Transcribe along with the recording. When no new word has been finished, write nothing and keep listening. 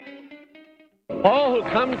All who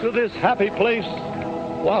come to this happy place,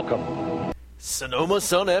 welcome. Sonoma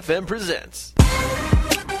Sun FM presents.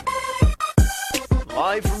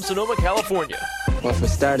 Live from Sonoma, California. Well, for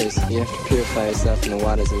starters, you have to purify yourself in the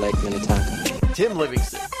waters of Lake Minnetonka. Tim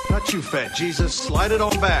Livingston. Not you, fat Jesus. Slide it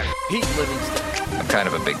on back. Pete Livingston. I'm kind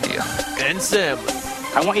of a big deal. Ben Sam.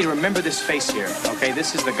 I want you to remember this face here, okay?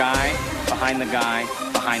 This is the guy behind the guy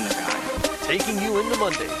behind the guy. Taking you into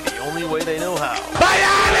Monday the only way they know how.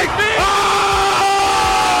 Bionic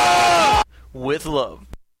Oh! With love.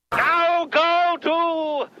 Now go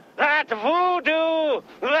do that voodoo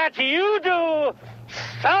that you do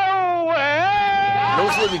so well.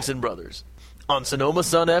 Those Livingston Brothers. On Sonoma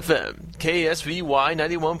Sun FM, KSVY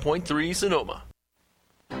 91.3 Sonoma.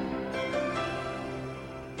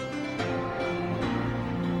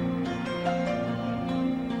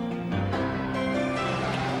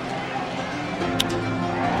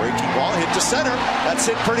 Breaking ball hit to center. That's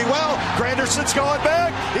hit pretty well. Granderson's going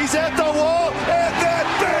back. He's at the wall, and that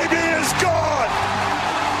baby is gone.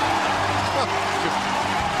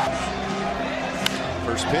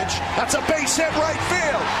 First pitch. That's a base hit right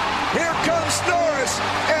field. Here comes Norris,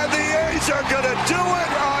 and the A's are going to do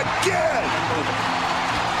it again.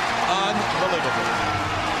 Unbelievable.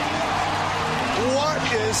 What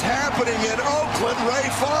is happening in Oakland, Ray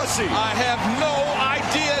Fosse? I have no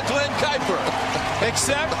idea, Glenn Kuiper,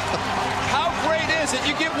 except how great is it?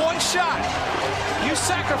 You get one shot. You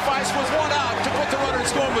sacrifice with one out to put the runner in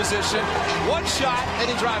scoring position. One shot, and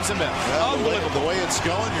he drives him in. Well, unbelievable. The way it's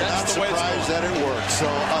going, you're not surprised that it works. So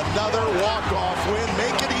another walk-off win,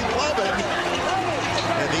 make it 11.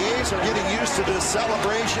 And the A's are getting used to this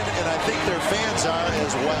celebration, and I think their fans are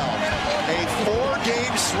as well. A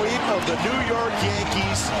 4-game sweep of the New York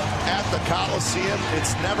Yankees at the Coliseum.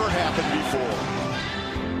 It's never happened before.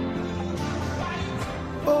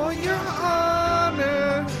 For your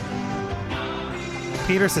honor.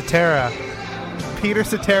 Peter Cetera. Peter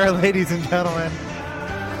Cetera, ladies and gentlemen.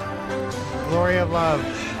 Glory of Love.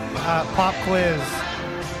 Pop quiz.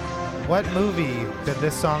 What movie did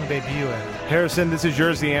this song debut in? Harrison, this is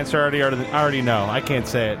yours. The answer I already know. I can't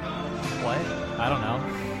say it. What? I don't know.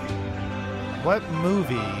 What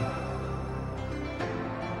movie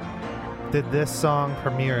did this song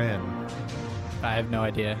premiere in? I have no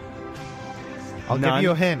idea. I'll give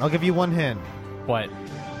you a hint. I'll give you one hint. What?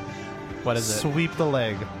 What is it? Sweep the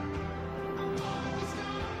leg.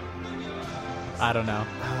 I don't know.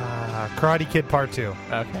 Karate Kid Part 2.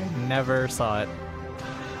 Okay, never saw it.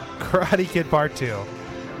 Karate Kid Part 2.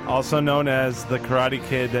 Also known as the Karate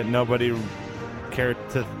Kid that nobody cared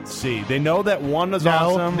to see. They know that one was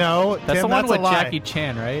awesome. No, that's Tim, the one with lie. Jackie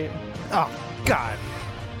Chan, right? Oh, God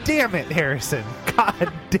damn it, Harrison.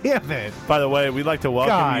 God damn it. By the way, we'd like to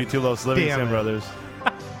welcome you to Los Livingston Brothers.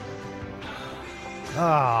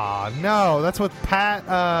 Oh, no. That's with Pat,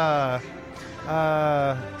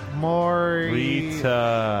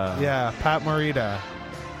 Morita. Yeah, Pat Morita.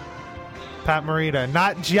 Pat Morita,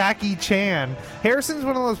 not Jackie Chan. Harrison's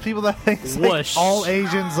one of those people that thinks like all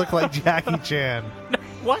Asians look like Jackie Chan.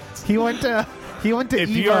 What? He went to If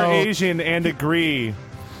Evo. you're Asian and agree,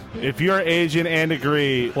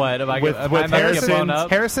 what am I with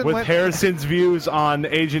Harrison's Harrison's views on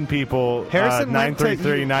Asian people, Harrison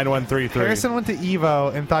 933-9133. Harrison went to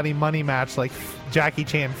Evo and thought he money matched like Jackie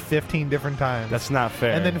Chan 15 different times. That's not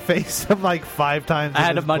fair. And then faced him like 5 times. I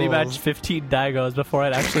had to money match 15 Daigos before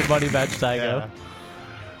I'd actually money match Daigo.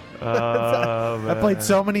 I played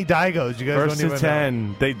so many Daigos. You guys First don't to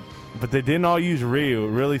even 10. Know. But they didn't all use Ryu. It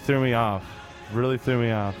really threw me off.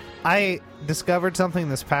 I discovered something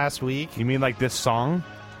this past week. You mean like this song?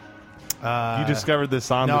 You discovered this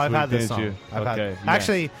song no, this I've week, had this didn't song. you? Yeah.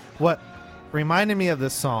 Actually, what reminded me of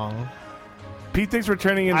this song... Pete thinks we're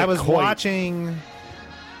turning into I was Coit. watching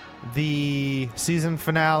the season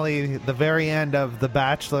finale, the very end of The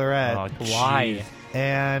Bachelorette. Oh, why?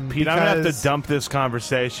 And Pete, I'm going to have to dump this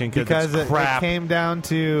conversation because it's crap. It came down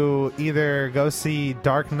to either go see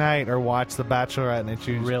Dark Knight or watch The Bachelorette, and I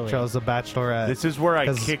chose The Bachelorette. This is where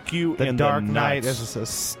I kick you in the Dark nuts. Knight is a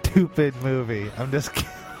stupid movie. I'm just kidding.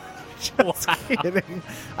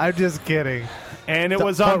 I'm just kidding. And it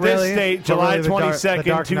was on this date, July the 22nd,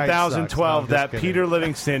 Dark Knight 2012, sucks. that Peter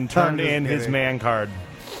Livingston turned in his man card.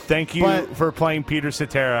 Thank you for playing Peter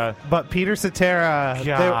Cetera. But Peter Cetera,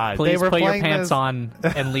 God. Please they were put your playing pants on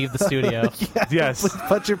and leave the studio. Yes. Please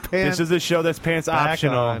put your pants. This is a show that's pants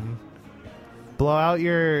optional. On. Blow out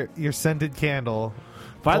your scented candle.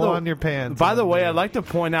 Blow on your pants. By the way, I'd like to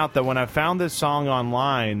point out that when I found this song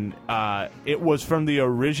online, it was from the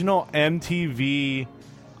original MTV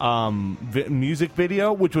music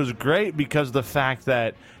video, which was great because of the fact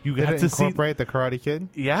that you got to incorporate the Karate Kid.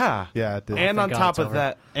 Yeah, it did. And on top of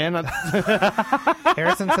that,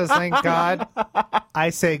 Harrison says, "Thank God." I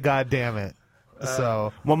say, "God damn it."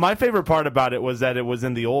 So, well, my favorite part about it was that it was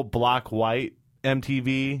in the old black white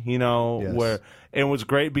MTV, where it was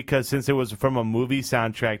great because since it was from a movie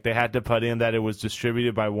soundtrack, they had to put in that it was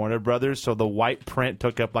distributed by Warner Brothers, so the white print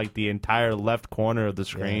took up like the entire left corner of the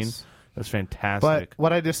screen. Yes. It was fantastic. But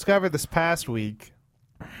what I discovered this past week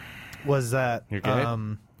was that You're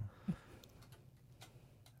good?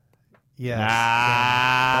 Yes.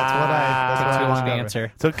 That's what I long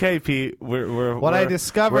answer. It's okay, Pete. I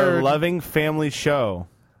discovered. We're a loving family show.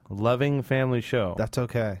 Loving family show. That's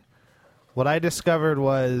okay. What I discovered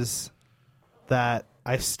was that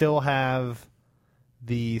I still have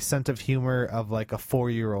the sense of humor of like a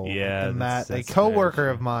 4-year-old. Yeah, and that a that's coworker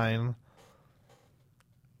of mine,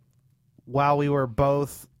 while we were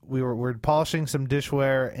polishing some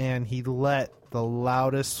dishware, and he let the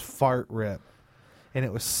loudest fart rip. And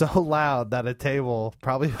it was so loud that a table,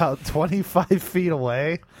 probably about 25 feet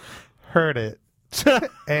away, heard it.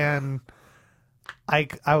 And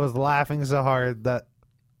I was laughing so hard that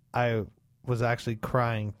I was actually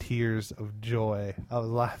crying tears of joy. I was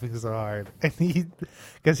laughing so hard. And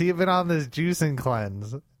because he had been on this juicing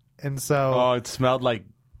cleanse. And so... Oh, it smelled like...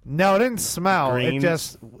 No, it didn't smell.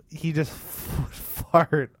 Greens? He just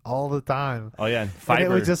fart all the time. Oh, yeah. Fiber.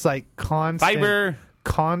 And it was just like constant... Fiber.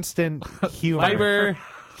 Constant humor. Fiber.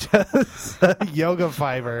 Just yoga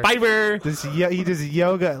fiber. Fiber. He just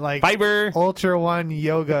yoga, like Fiber. Ultra One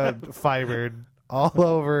yoga fibered all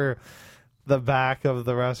over the back of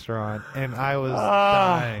the restaurant, and I was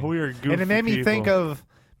dying. We were goofy and it made me people.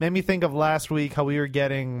 think of last week how we were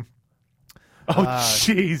getting. Oh,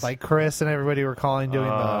 jeez. Like Chris and everybody were calling, doing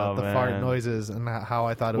the man. fart noises, and how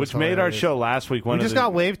I thought it was Which made our hilarious. show last week one We of just the...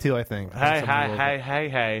 got waved to, I think.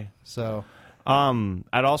 Hey. So...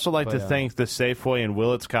 I'd also like to yeah. thank the Safeway in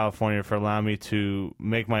Willits, California, for allowing me to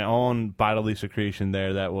make my own bodily secretion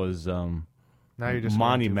there. That was now you're just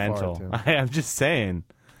monumental. going too far, I'm just saying,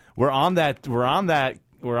 we're on that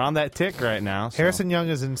tick right now. So. Harrison Young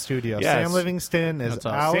is in studio. Yes. Sam Livingston is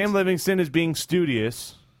out. Sam Livingston is being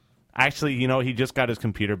studious. Actually, he just got his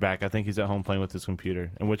computer back. I think he's at home playing with his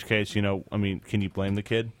computer. In which case, can you blame the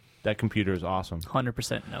kid? That computer is awesome.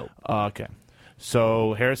 100% no. Okay.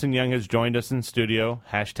 So Harrison Young has joined us in studio.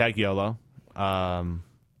 #YOLO.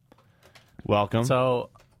 Welcome. So,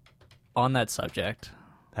 on that subject,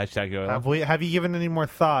 #YOLO. Have you given any more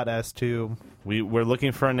thought as to We're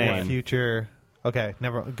looking for a name. future? Okay,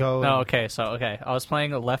 never go. no. Okay, I was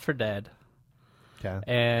playing Left 4 Dead, Okay.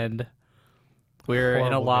 and we were in a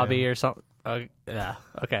Horrible lobby game. or something. Yeah.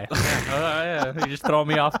 Okay. Yeah. You just throw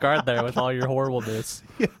me off guard there with all your horribleness.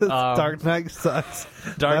 Dark Knight sucks.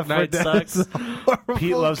 Dark Left 4 Knight Dead sucks. is a horrible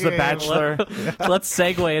Pete loves The game. Bachelor. Let's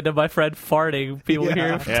segue into my friend farting. People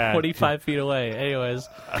Yeah. here Yeah. 25 feet away. Anyways,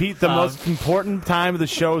 Pete, the most important time of the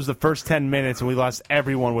show is the first 10 minutes, and we lost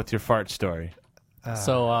everyone with your fart story.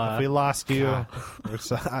 so If we lost you,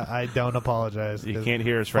 I don't apologize. You can't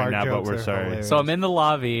hear us right fart now, but jokes we're are sorry. hilarious. So I'm in the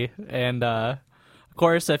lobby, and of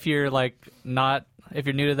course, if you're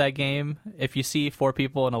new to that game, if you see 4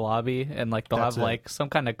 people in a lobby and they'll That's have it. some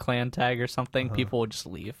kind of clan tag or something, people will just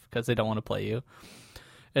leave because they don't want to play you.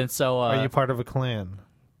 And so, Are you part of a clan?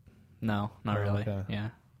 no, not really. okay. Yeah,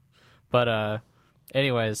 but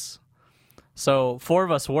anyways, so 4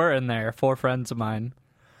 of us were in there, 4 friends of mine,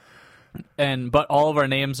 but all of our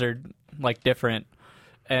names are different.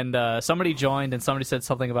 And somebody joined, and somebody said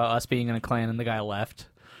something about us being in a clan, and the guy left.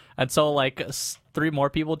 And so, 3 more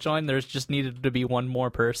people joined. There's just needed to be 1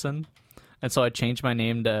 more person. And so I changed my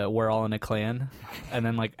name to We're All in a Clan. And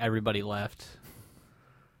then, everybody left.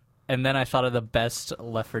 And then I thought of the best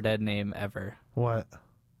Left 4 Dead name ever. What?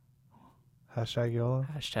 #YOLO?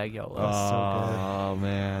 #YOLO. Oh,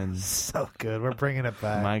 man. So good. We're bringing it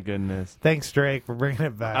back. My goodness. Thanks, Drake. We're bringing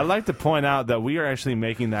it back. I'd like to point out that we are actually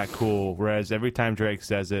making that cool, whereas every time Drake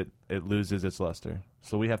says it, it loses its luster.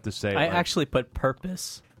 So we have to say... I actually put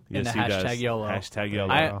purpose in the Yes, he does. #YOLO.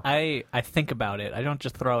 #YOLO. I think about it. I don't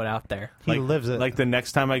just throw it out there. He lives it. Like the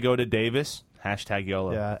next time I go to Davis,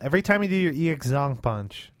 #YOLO. Yeah. Every time you do your EX Zong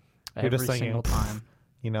punch, you're Every just thinking, single time.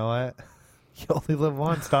 you know what? You only live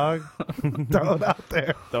once, dog. Throw it out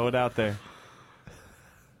there. Throw it out there.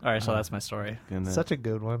 All right, so that's my story. Goodness. Such a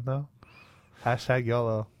good one, though.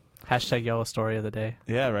 #YOLO. #YOLO story of the day.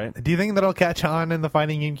 Yeah, right. Do you think that'll catch on in the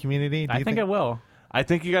fighting game community? I think it will. I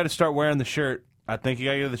think you got to start wearing the shirt I think you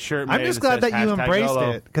got to get the shirt made. I'm just glad that you embraced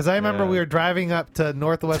YOLO. it because I remember we were driving up to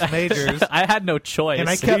Northwest Majors. I had no choice. And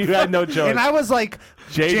I kept, you had no choice. And I was like,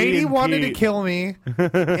 JD and wanted to Pete. kill me,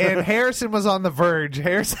 and Harrison was on the verge.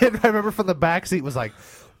 Harrison, I remember from the backseat, was like,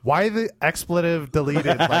 why the expletive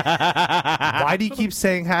deleted? Like, why do you keep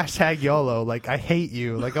saying hashtag YOLO? Like, I hate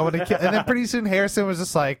you. Like, I want to kill. And then pretty soon Harrison was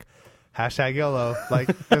just like, hashtag YOLO. Like,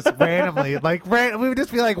 just randomly. Like, we would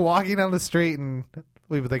just be like walking down the street and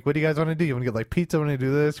we would like, what do you guys want to do? You want to get like pizza? Want to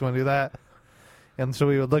do this? You want to do that? And so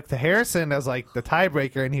we would look to Harrison as like the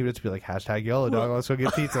tiebreaker, and he would just be like, hashtag YOLO, dog, let's go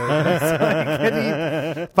get pizza.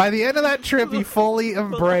 By the end of that trip, he fully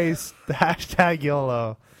embraced the hashtag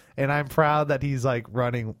YOLO. And I'm proud that he's like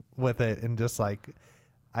running with it, and just like,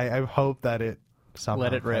 I hope that it somehow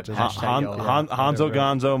Let it rip. catches Hashtag YOLO. Hanzo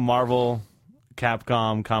Gonzo Marvel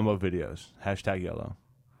Capcom combo videos. Hashtag YOLO.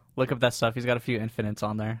 Look up that stuff. He's got a few infinites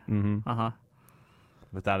on there. Mm-hmm. Uh-huh.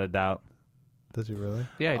 Without a doubt. Does he really?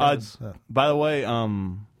 Yeah, he does. By the way,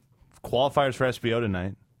 qualifiers for SBO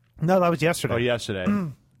tonight. No, that was yesterday. Oh, yesterday.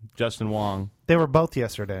 Justin Wong. They were both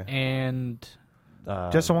yesterday. And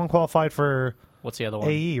Justin Wong qualified for what's the other one?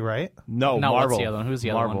 AE, right? No, No, Marvel. what's the other one? Who's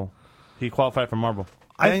the other Marvel. one? He qualified for Marvel.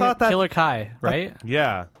 I thought that Killer Kai, right?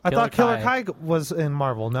 Yeah. I thought Killer Killer Kai was in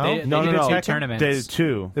Marvel. No, They No, did no. two Tekken? tournaments. They did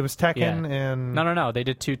two. it was Tekken Yeah. and No. They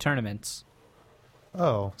did two tournaments.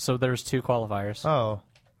 Oh, So there's two qualifiers. oh.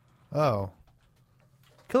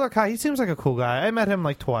 Killer Kai, he seems like a cool guy. I met him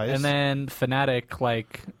like twice. And then Fnatic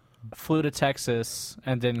like flew to Texas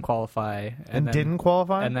and didn't qualify, and then, didn't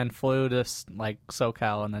qualify. and then flew to like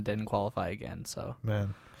SoCal and then didn't qualify again. So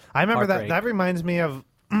Man, I remember that. Heartbreak. That reminds me of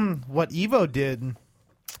what Evo did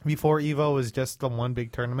before Evo was just the one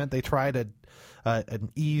big tournament. They tried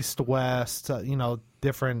an East, West,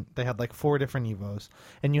 different. They had like 4 different Evos,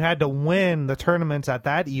 and you had to win the tournaments at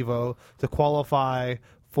that Evo to qualify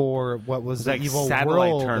for what was the Like Evo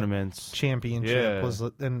satellite World tournaments. Championship. Yeah. Was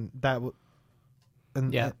and that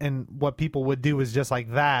and Yeah. and what people would do is just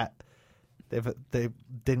like that. If they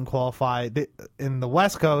didn't qualify in the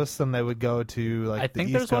West Coast, then they would go to like I the think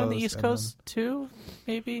East there's one on the Coast, East and Coast too.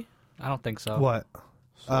 Maybe I don't think so. then- What?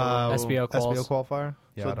 SBO quals. SBO qualifier.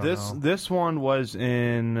 Yeah, I So don't know. this one was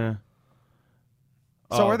in.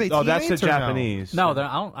 So are they Oh, that's the teammates or no? Japanese. No,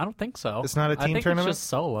 I don't think so. It's not a I team think tournament? It's just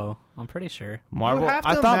solo. I'm pretty sure. Marvel. You would have to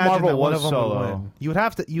I thought imagine Marvel that one was of them would solo. win.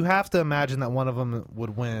 You have to imagine that one of them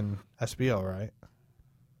would win SBO, right?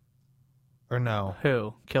 Or no?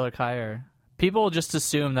 Who? Killer Kai or people just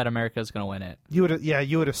assume that America's going to win it. You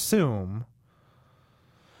would assume.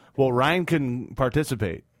 Well, Ryan couldn't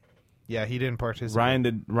participate. Yeah, he didn't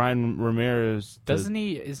participate. Ryan Ramirez. Isn't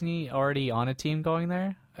he already on a team going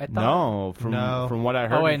there? I thought. No, from what I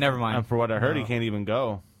heard. Oh, wait, never mind. From what I heard, No. he can't even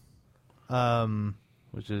go,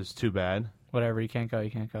 which is too bad. Whatever, you can't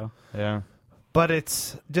go. Yeah. But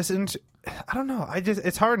it's just I don't know.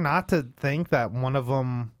 It's hard not to think that one of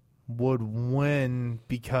them would win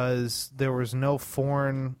because there was no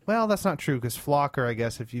foreign. Well, that's not true because Flocker, I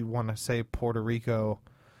guess, if you want to say Puerto Rico,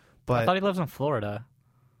 but I thought he lives in Florida,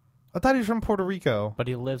 I thought he was from Puerto Rico. but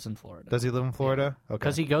he lives in Florida. Does he live in Florida? Okay.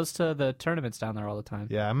 Because he goes to the tournaments down there all the time.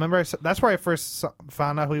 Yeah, I remember. That's where I first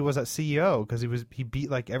found out who he was at CEO because he beat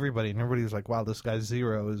like everybody, and everybody was like, "Wow, this guy's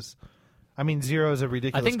Zero is." I mean, Zero is a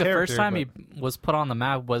ridiculous. I think the first time character, he was put on the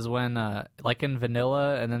map was when, like in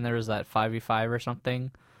Vanilla, and then there was that 5v5 or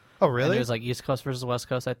something. Oh, And really? it was like East Coast versus West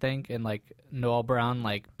Coast, I think, and like Noel Brown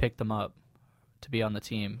like picked him up to be on the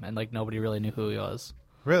team, and like nobody really knew who he was.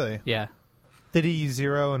 Really? Yeah, Did he use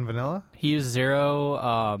Zero in Vanilla? he used Zero,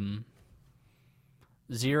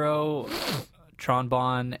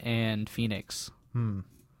 Tronbon, and Phoenix.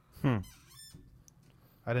 I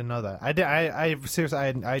didn't know that. I did. I seriously.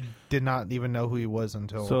 I did not even know who he was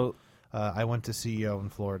until So I went to CEO in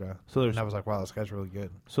Florida. So there's- and I was like, "Wow, this guy's really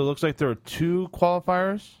good." it looks like there are 2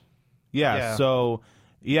 qualifiers. Yeah.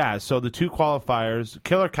 Yeah. So the 2 qualifiers,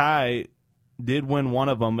 Killer Kai did win one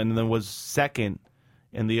of them and then was second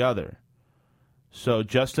in the other. So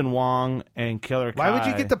Justin Wong and Killer Kai. Why would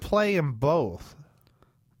you get to play in both?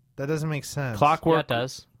 That doesn't make sense. Yeah, Clockwork? it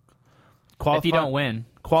does. Qualifier, If you don't win,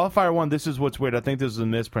 Qualifier 1, this is what's weird. I think this is a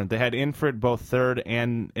misprint. They had Infrit both 3rd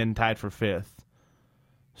and tied for 5th.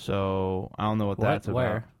 So I don't know what that's about.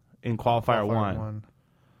 Where? In Qualifier 1.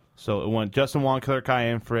 So it went Justin Wong, Killer Kai,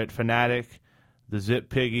 Infrit, Fnatic, the Zip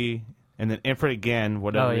Piggy, and then Infrit again.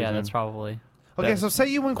 Whatever. oh yeah, reason. that's probably. Okay, so say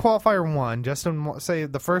you win Qualifier 1. Say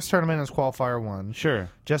the first tournament is Qualifier 1. Sure.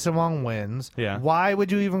 Justin Wong wins. Yeah. Why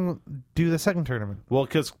would you even do the second tournament? Well,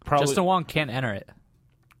 because probably Justin Wong can't enter it.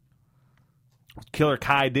 Killer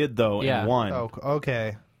Kai did though Yeah. and won. Oh,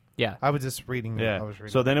 okay. Yeah. I was just reading. Yeah. I was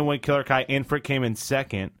reading. So then it went Killer Kai. Infrit came in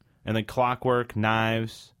second, And then Clockwork,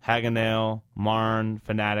 Knives, Haganale, Marn,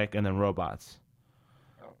 Fnatic, and then Robots.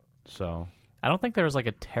 So I don't think there was like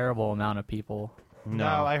a terrible amount of people. No,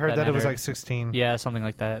 I heard that it was entered. like 16. Yeah, something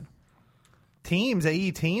like that. Teams,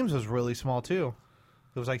 AE teams was really small too.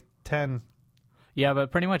 It was like 10. Yeah,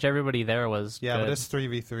 but pretty much everybody there was Yeah, good. but it's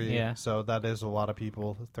 3v3. Yeah. So that is a lot of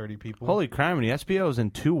people, 30 people. Holy crap, the SBO is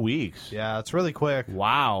in 2 weeks. Yeah, it's really quick.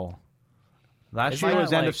 Wow. Last Isn't year that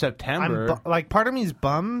was end like- of September. Part of me's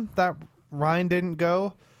bummed that Ryan didn't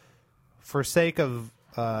go for sake of,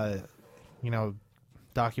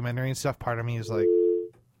 documentary and stuff. Part of me is like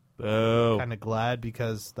kind of glad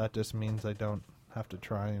because that just means I don't have to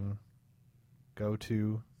try and go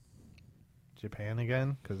to Japan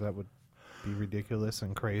again because that would be ridiculous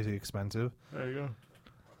and crazy expensive. There you go.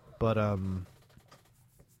 But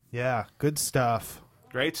yeah, good stuff.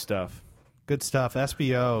 Great stuff. Good stuff.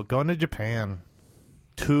 SBO going to Japan.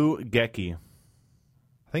 To Geki.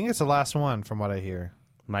 I think it's the last one from what I hear.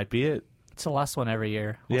 Might be it. It's the last one every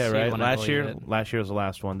year. We'll Yeah, see right. when I Last believe year it. was the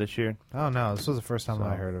last one. This year, Oh no, this was the first time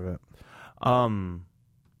I heard of it.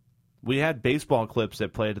 we had baseball clips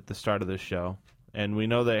that played at the start of this show, and we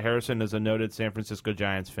know that Harrison is a noted San Francisco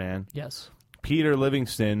Giants fan. Yes. Peter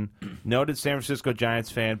Livingston, noted San Francisco Giants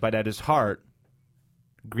fan, but at his heart,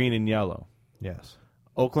 green and yellow. Yes.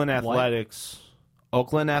 Oakland Athletics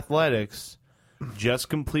just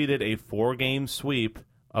completed a 4-game sweep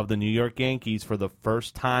of the New York Yankees for the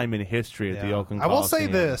first time in history at the Oakland I will say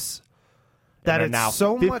Coliseum. this: that And it's they're now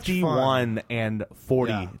so much 51 fun. and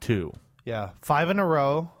 42 Yeah, 5 in a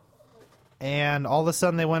row, and all of a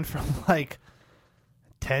sudden they went from like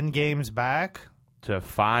 10 games back to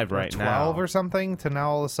 5 right 12 now. or something to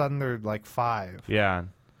now all of a sudden they're like 5. Yeah,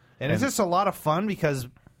 And it's just a lot of fun because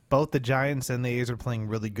both the Giants and the A's are playing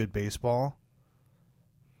really good baseball.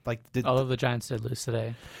 Like, Although the Giants did lose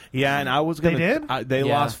today. yeah, and I was gonna. They did? They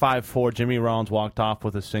Yeah. lost 5-4. Jimmy Rollins walked off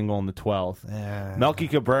with a single in the 12th. Yeah. Melky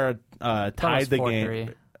Cabrera was tied the 4-3.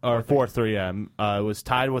 game, or 4-3. Yeah, it was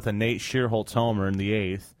tied with a Nate Shearholtz homer in the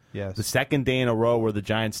 8th. Yes. The second day in a row where the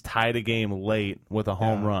Giants tied a game late with a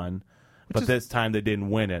home run, but this time they didn't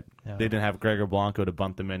win it. Yeah. They didn't have Gregor Blanco to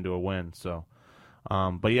bunt them into a win. So,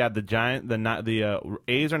 but yeah, the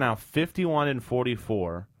A's are now 51 and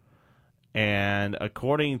 44. And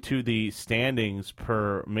according to the standings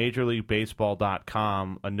per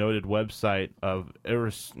MajorLeagueBaseball.com, a noted website of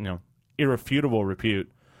irrefutable repute,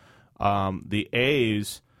 the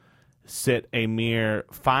A's sit a mere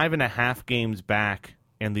 5.5 games back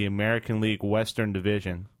in the American League Western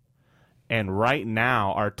Division, and right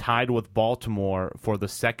now are tied with Baltimore for the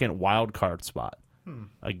second wild card spot,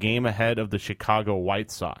 a game ahead of the Chicago White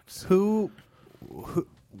Sox. Who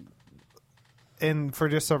and for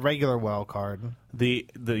just a regular wild card. The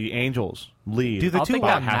Angels lead. Do the I don't two think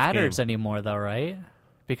wild that matters anymore, though, right?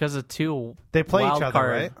 Because the two They play each wild other, card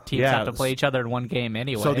right? teams Yeah. have to play each other in one game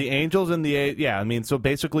anyway. So the Angels and the so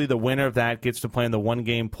basically the winner of that gets to play in the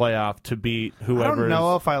 1-game playoff to beat I whoever. don't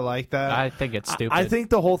know if I like that. I think it's stupid. I think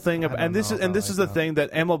the whole thing of, I and don't this know is if I this like is the that. thing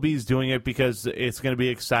that MLB is doing it because it's going to be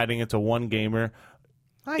exciting. It's a 1-gamer.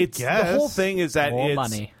 It's guess. the whole thing is that More it's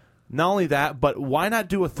money. not only that, but why not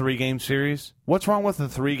do a 3-game series? What's wrong with a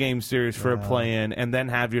 3-game series for a play-in, and then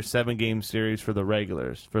have your 7-game series for the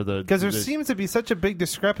regulars for the Because there seems to be such a big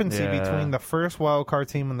discrepancy Yeah. between the first wild card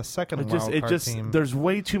team and the second wild card team. there's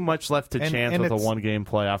way too much left to And- chance and with a it's- 1-game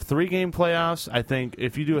playoff. 3-game playoffs, I think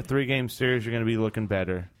if you do a 3-game series, you're going to be looking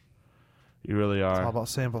better. You really are. It's all about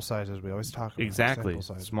sample sizes. We always talk about Exactly. sample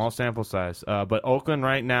sizes. Small sample size. But Oakland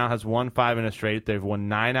right now has won 5 in a straight. They've won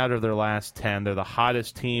 9 out of their last 10. They're the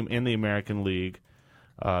hottest team in the American League.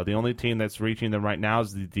 The only team that's reaching them right now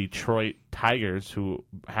is the Detroit Tigers, who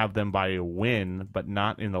have them by a win, but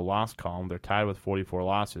not in the loss column. They're tied with 44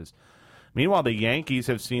 losses. Meanwhile, the Yankees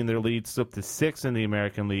have seen their lead slip to 6 in the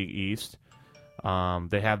American League East.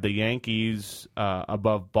 They have the Yankees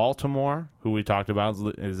above Baltimore, who we talked about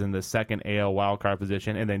is in the second AL wildcard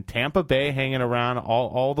position, and then Tampa Bay hanging around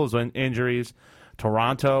all those injuries.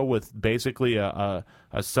 Toronto, with basically a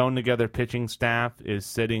sewn together pitching staff, is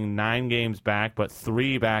sitting 9 games back, but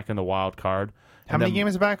 3 back in the wild card. How many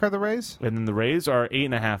games back are the Rays? And then the Rays are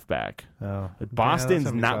 8.5 back. Oh, Boston's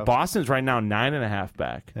yeah, not. Boston's right now 9.5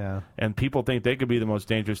 back. Yeah, and people think they could be the most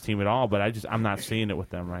dangerous team at all, but I'm not seeing it with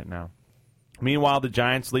them right now. Meanwhile, the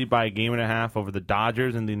Giants lead by 1.5 games over the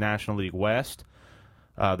Dodgers in the National League West.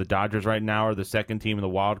 The Dodgers right now are the second team in the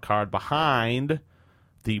wild card behind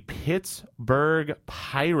the Pittsburgh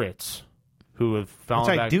Pirates, who have fallen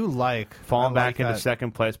which I back, do like. fallen I back like into that.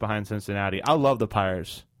 second place behind Cincinnati. I love the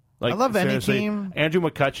Pirates. I love any seriously, team. Andrew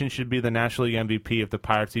McCutchen should be the National League MVP if the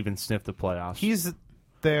Pirates even sniff the playoffs. He's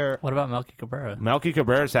they're What about Melky Cabrera? Melky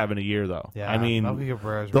Cabrera's having a year, though. Yeah, I mean, Melky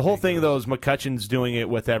Cabrera's the whole thing, though, ridiculous. is McCutcheon's doing it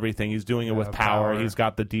with everything. He's doing it with power. He's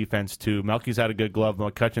got the defense, too. Melky's had a good glove.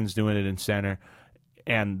 McCutcheon's doing it in center.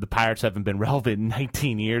 And the Pirates haven't been relevant in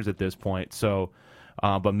 19 years at this point. So,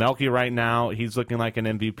 but Melky right now, he's looking like an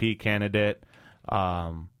MVP candidate.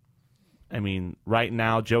 I mean, right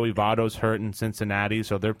now, Joey Votto's hurt in Cincinnati,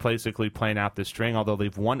 so they're basically playing out this string, although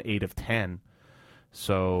they've won 8 of 10.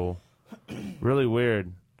 So, really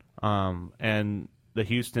weird. And the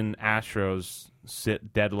Houston Astros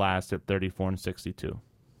sit dead last at 34-62.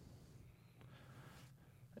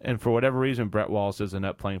 And for whatever reason, Brett Wallace isn't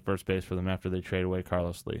up playing first base for them after they trade away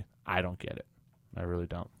Carlos Lee. I don't get it. I really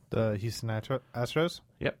don't. The Houston Astros?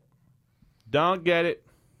 Yep. Don't get it.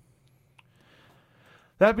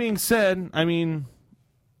 That being said, I mean,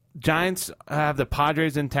 Giants have the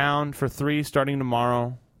Padres in town for 3 starting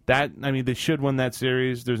tomorrow. They should win that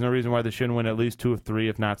series. There's no reason why they shouldn't win at least 2 of 3,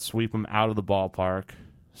 if not sweep them out of the ballpark.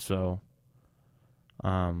 So,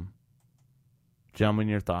 gentlemen,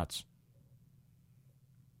 your thoughts?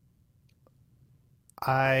 Like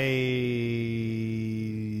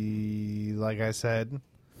I said,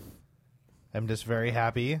 I'm just very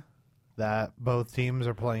happy that both teams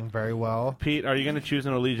are playing very well. Pete, are you going to choose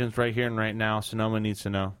an allegiance right here and right now? Sonoma needs to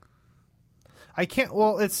know. I can't.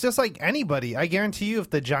 Well, it's just like anybody. I guarantee you, if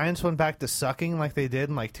the Giants went back to sucking like they did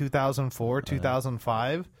in like 2004,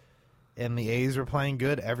 2005, and the A's were playing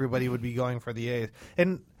good, everybody would be going for the A's.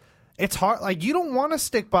 And it's hard. Like, you don't want to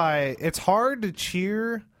stick by. It's hard to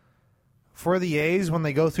cheer for the A's when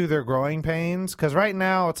they go through their growing pains, because right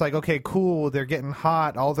now it's like, okay, cool, they're getting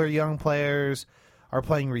hot. All their young players are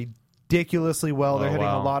playing ridiculously well. They're hitting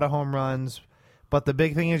a lot of home runs. But the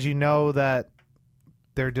big thing is, that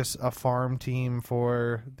they're just a farm team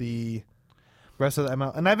for the rest of the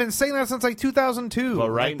ML. And I've been saying that since like 2002.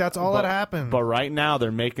 But that's all that happened. But right now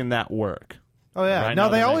they're making that work. Oh yeah, right no,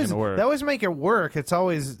 they always make it work. It's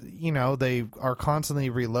always, they are constantly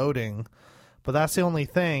reloading. But that's the only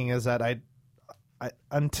thing, is that I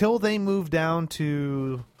until they move down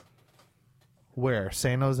to where,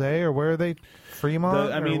 San Jose, or where are they?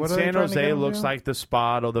 Fremont? San Jose looks like the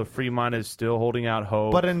spot, although Fremont is still holding out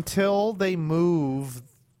hope. But until they move,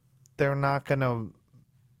 they're not going to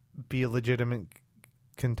be a legitimate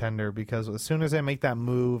contender, because as soon as they make that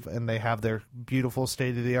move and they have their beautiful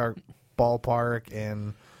state-of-the-art ballpark,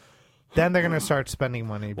 and then they're going to start spending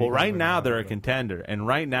money. Well, right now they're a contender, and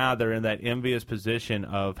right now they're in that envious position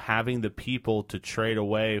of having the people to trade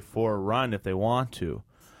away for a run if they want to.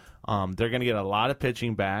 They're going to get a lot of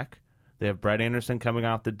pitching back. They have Brett Anderson coming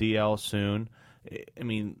off the DL soon. I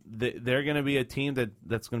mean, they're going to be a team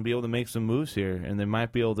that's going to be able to make some moves here, and they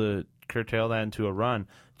might be able to curtail that into a run.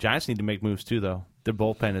 Giants need to make moves too, though. Their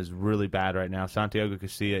bullpen is really bad right now. Santiago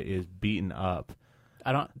Casilla is beaten up.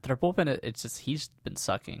 Their bullpen, it's just, he's been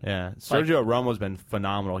sucking. Yeah. Sergio Romo's been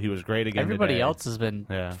phenomenal. He was great again Everybody today. else has been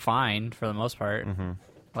fine for the most part. Mm-hmm.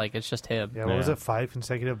 Like, it's just him. Yeah, what was it, 5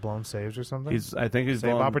 consecutive blown saves or something? I think he's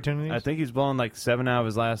blown opportunities? I think he's blown like 7 out of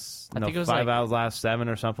his last, 5 out of his last 7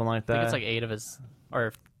 or something like that. I think it's like 8 of his,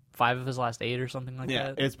 or 5 of his last 8 or something like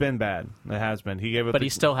that. Yeah, it's been bad. It has been. He gave it, but he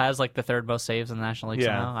still has like the 3rd most saves in the National League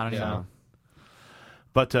somehow. I don't even know.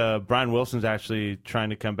 But Brian Wilson's actually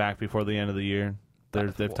trying to come back before the end of the year.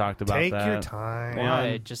 They've talked about that. Take your time.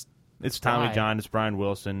 Why? It's Tommy John. It's Brian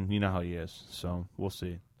Wilson. You know how he is. So we'll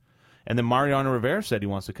see. And then Mariano Rivera said he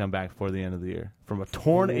wants to come back before the end of the year from a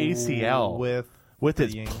torn ACL with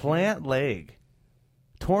his plant leg.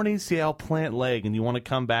 Torn ACL, plant leg, and you want to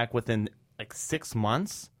come back within like 6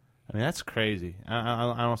 months? I mean, that's crazy.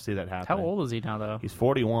 I don't see that happening. How old is he now, though? He's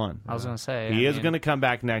 41. I was going to say. He is going to come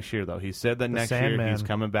back next year, though. He said that next year he's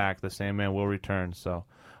coming back. The Sandman will return. So,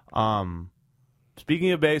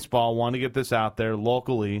 speaking of baseball, want to get this out there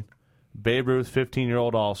locally. Babe Ruth,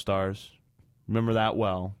 15-year-old All-Stars. Remember that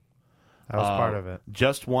well. I was part of it.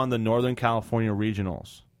 Just won the Northern California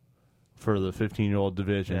Regionals for the 15-year-old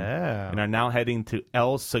division. Yeah. And are now heading to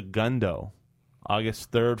El Segundo,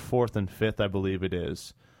 August 3rd, 4th, and 5th, I believe it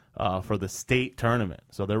is, for the state tournament.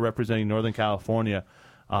 So they're representing Northern California.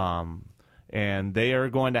 And they are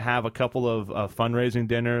going to have a couple of fundraising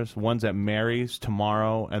dinners. One's at Mary's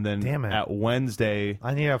tomorrow, and then at Wednesday.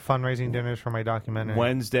 I need to have fundraising dinners for my documentary.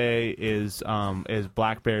 Wednesday is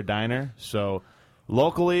Black Bear Diner. So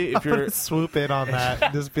locally, if you're swoop in on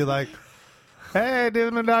that, just be like, "Hey,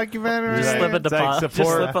 doing a documentary." Just slip it support. Just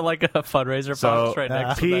slip it like a fundraiser box right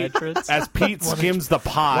next to the entrance. As Pete skims the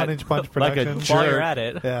pot, 1-inch punch like a production. jerk. While you're at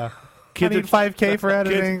it. Yeah. Kids I need $5K for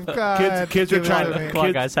editing. Kids are trying to Come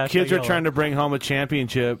on, guys, kids are trying to bring home a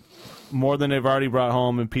championship. more than they've already brought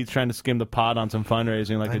home, and Pete's trying to skim the pot on some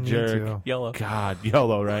fundraising like a jerk. YOLO. God,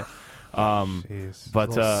 YOLO, right?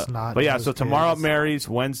 But yeah. So tomorrow at Mary's,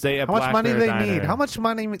 Wednesday at How much money do they Diner. need? How much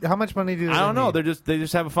money do they I don't know. need? They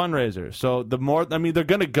just have a fundraiser. So the more, I mean, they're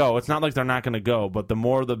gonna go. It's not like they're not gonna go, but the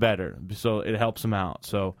more the better. So it helps them out.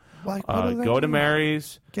 So Like, what do they go do? to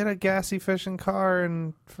Mary's. Get a gassy fishing car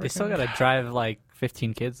and They still got to drive like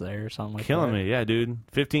 15 kids there or something like Killing that. me, yeah, dude.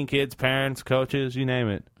 15 kids, parents, coaches, you name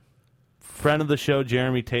it. Friend of the show,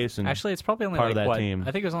 Jeremy Tayson. Actually, it's probably only part like of that what? team.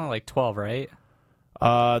 I think it was only like 12, right?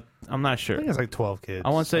 I'm not sure. I think it's like 12 kids. I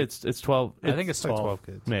want to say it's 12. I think it's 12. like 12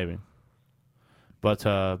 kids. Maybe. But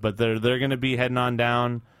they're going to be heading on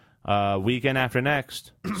down weekend after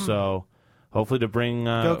next. So hopefully to bring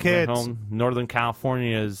home Northern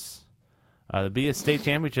California's be a state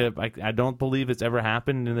championship. I don't believe it's ever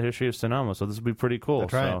happened in the history of Sonoma. So this will be pretty cool.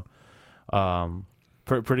 That's right. So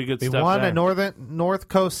pretty good We stuff. won there. a North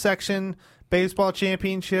Coast section baseball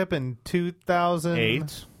championship in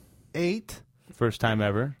 2008. First time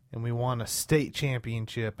ever. And we won a state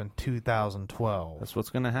championship in 2012. That's what's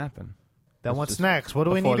going to happen. Then what's next? What do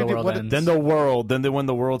we need to do? Then they win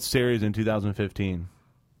the World Series in 2015.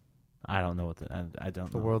 I don't know what I don't know.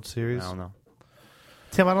 The World Series? I don't know.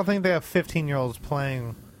 Tim, I don't think they have 15-year-olds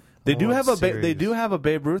playing. They do have Series. they do have a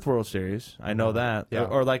Babe Ruth World Series. I know that. Yeah.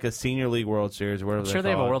 Or like a Senior League World Series or whatever. I'm sure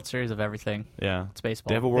they have a World Series of everything. Yeah. It's baseball.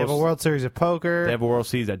 They have a World Series of poker. They have a World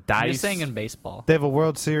Series of dice. I'm just saying in baseball. They have a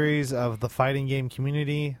World Series of the fighting game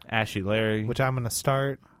community. Ashley Larry. Which I'm going to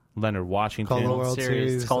start. Leonard Washington. Called the World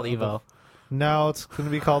Series. It's called Evo. No, it's going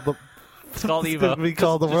to be called the... It's called Evo. It's going to be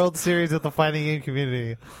called the World Series of the fighting game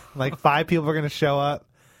community. Like 5 people are going to show up.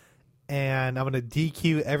 And I'm going to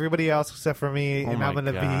DQ everybody else except for me. And I'm going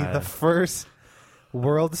to be the first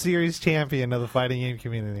World Series champion of the fighting game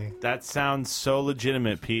community. That sounds so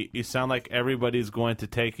legitimate, Pete. You sound like everybody's going to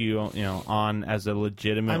take you on as a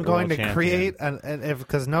legitimate I'm going world to champion. create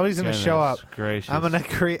because nobody's going to show up. Gracious. I'm going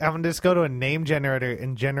to just go to a name generator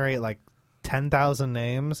and generate like 10,000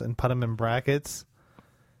 names and put them in brackets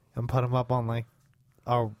and put them up on like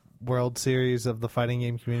our World Series of the fighting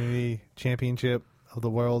game community championship of the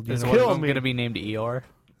world. Is one of them going to be named Eeyore?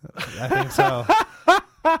 I think so.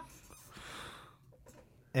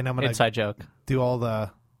 And I'm gonna Inside joke. do all the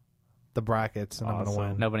brackets, and I'm gonna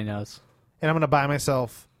win. Nobody knows. And I'm gonna buy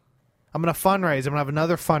myself. I'm gonna fundraise. I'm gonna have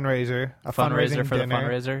another fundraiser. A Fundraiser for dinner. the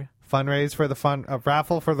fundraiser. Fundraise for the fun. A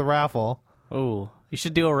raffle for the raffle. Ooh, you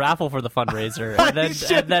should do a raffle for the fundraiser, and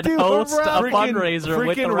then do a host a raffle. fundraiser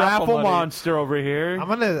with the Freaking raffle money. monster over here. I'm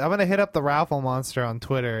gonna hit up the raffle monster on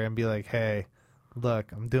Twitter and be like, hey,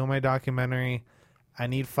 look, I'm doing my documentary. I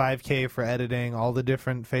need $5,000 for editing, all the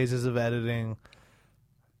different phases of editing.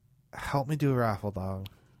 Help me do a raffle, dog.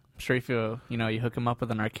 I'm sure if you hook him up with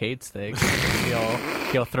an arcade stick,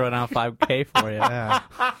 he'll throw down $5,000 for you. Yeah.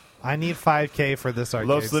 I need $5,000 for this arcade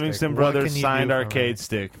Los stick. Livingston What Brothers can you signed do for arcade me?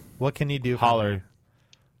 stick. What can you do for Holler. me?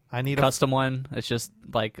 I need Custom one. It's just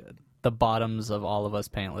like the bottoms of all of us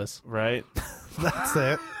paintless. Right? That's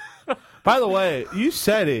it. By the way, you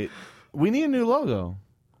said it. We need a new logo.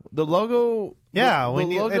 The logo... Yeah, the we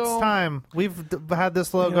need. logo, It's time. We've had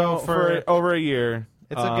this logo for over a year.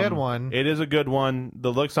 It's a good one. It is a good one.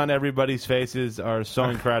 The looks on everybody's faces are so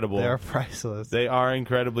incredible. They're priceless. They are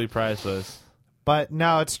incredibly priceless. But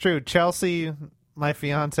no, it's true. Chelsea, my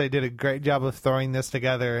fiance, did a great job of throwing this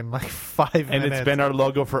together in like 5 minutes. And it's been our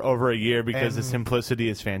logo for over a year because the And- simplicity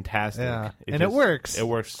is fantastic. Yeah. And it works. It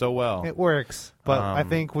works so well. It works. But I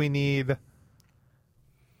think we need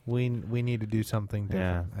to do something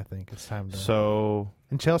different. Yeah. I think it's time to. So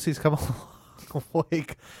And Chelsea's come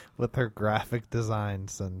awake with her graphic design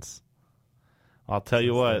since. I'll tell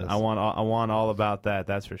you what, this. I want all about that.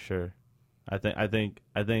 That's for sure. I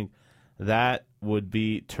think that would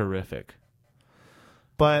be terrific.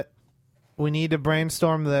 But we need to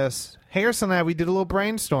brainstorm this. Harrison and I, we did a little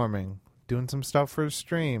brainstorming, doing some stuff for the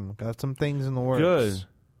stream. Got some things in the works. Good.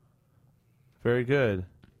 Very good.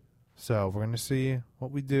 So we're going to see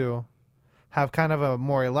what we do. Have kind of a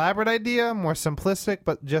more elaborate idea, more simplistic,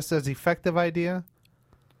 but just as effective idea,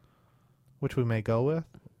 which we may go with.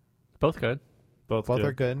 Both good. Both Both good.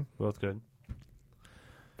 are good. Both good.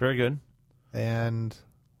 Very good. And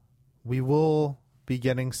we will be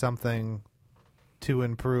getting something to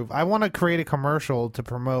improve. I want to create a commercial to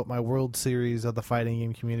promote my World Series of the Fighting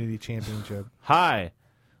Game Community Championship. Hi.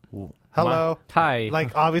 Hello. Hi.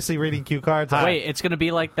 Like, obviously reading cue cards. Wait, it's gonna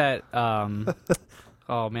be like that.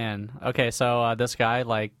 Oh man. Okay, so this guy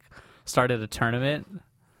like started a tournament,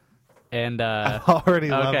 and I'm already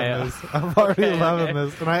loving this. I'm already loving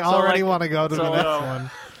this, and I already want to go to the next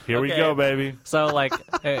one. Here we go, baby. So like,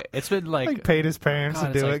 it's been like paid his parents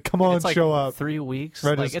God, to do it's it. Come on, it's like show up. 3 weeks.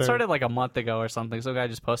 Like, Register. it started like a month ago or something. Some guy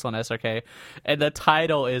just posted on SRK, and the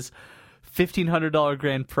title is $1,500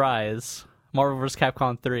 grand prize, Marvel vs.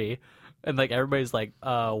 Capcom 3, and like everybody's like,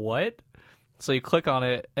 what? So you click on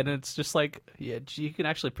it, and it's just like, yeah, you can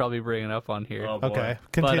actually probably bring it up on here. Oh, boy. Okay,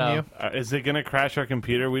 continue. Is it going to crash our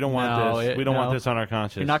computer? We don't want this. We don't want this on our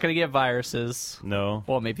conscience. You're not going to get viruses. No.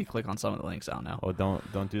 Well, maybe click on some of the links. I don't know. Oh,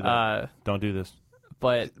 don't do that. Don't do this.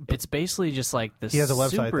 But it's basically just like this. He has a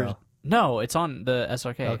website, though. No, it's on the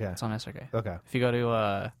SRK. Okay. It's on SRK. Okay. If you go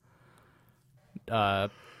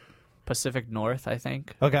to Pacific North, I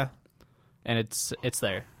think. Okay. And it's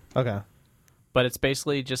there. Okay. But it's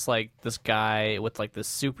basically just like this guy with like this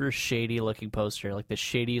super shady looking poster, like the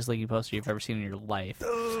shadiest looking poster you've ever seen in your life.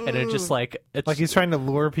 And it's just like he's trying to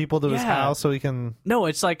lure people to his house so he can. No,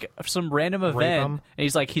 it's like some random event, him? and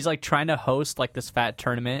he's like trying to host like this fat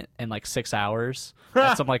tournament in like 6 hours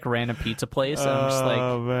at some like random pizza place. And I'm just like,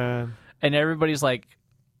 oh man! And everybody's like,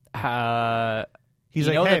 He's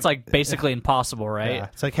you like, know, hey, that's like basically impossible, right? Yeah.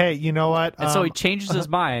 It's like, hey, you know what? And so he changes his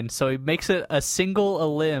mind. So he makes it a single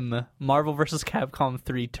elim Marvel vs. Capcom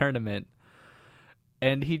 3 tournament.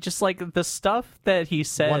 And he just like the stuff that he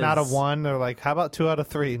says. 1 out of 1. They're like, how about 2 out of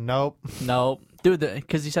 3? Nope. Nope. Dude,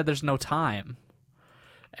 because he said there's no time.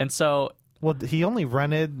 And so. Well, he only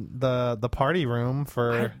rented the party room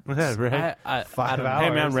for 5 hours. Hey,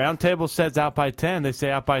 man, round table says out by 10. They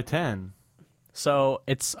say out by 10. So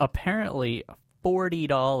it's apparently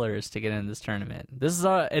 $40 to get in this tournament. This is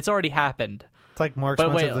it's already happened. It's like more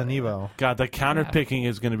expensive than Evo. God, the counter picking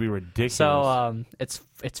is going to be ridiculous. So it's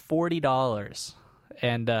 $40,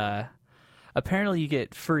 and apparently you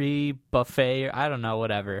get free buffet. I don't know,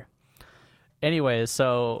 whatever. Anyways,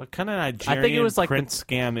 so what kind of Nigerian I think it was like print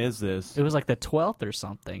scam is this? It was like the 12th or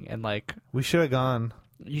something, and like we should have gone.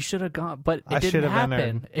 You should have gone, but it didn't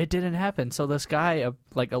happen. It didn't happen. So this guy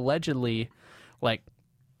like allegedly like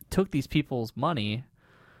took these people's money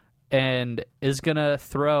and is gonna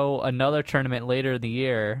throw another tournament later in the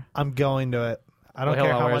year. I'm going to it. I don't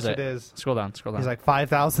care how much it is. Scroll down. He's like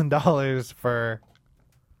 $5,000 for.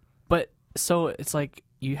 But so it's like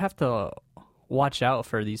you have to watch out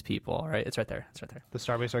for these people, right? It's right there. The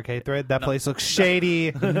Starbase Arcade thread. That place looks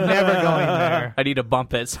shady. Never going there. I need to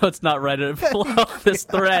bump it so it's not right below this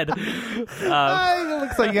thread. It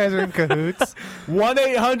looks like you guys are in cahoots.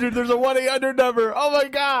 1-800. There's a 1-800 number. Oh my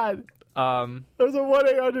God. There's a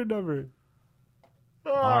 1-800 number.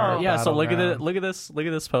 Yeah. So look at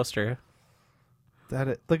this poster.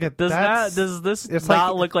 Look at does this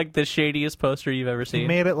not look like the shadiest poster you've ever seen? He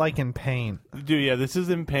made it like in paint. Dude, yeah, this is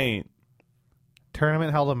in paint.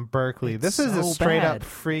 Tournament held in Berkeley. This is a straight up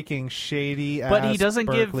freaking shady. But he doesn't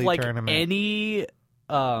give like tournament. any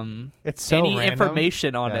it's so any random.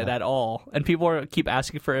 information on it at all, and people keep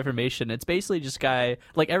asking for information. It's basically just guy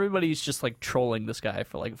like everybody's just like trolling this guy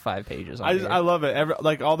for like 5 pages. I love it.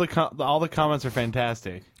 Like all the comments are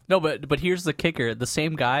fantastic. No, but here's the kicker: the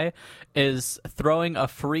same guy is throwing a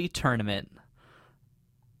free tournament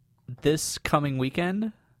this coming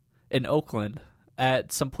weekend in Oakland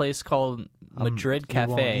at some place called Madrid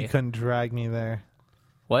Cafe. You couldn't drag me there.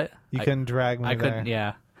 What? You couldn't drag me there. I couldn't.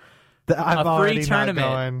 Yeah. I'm a free not tournament.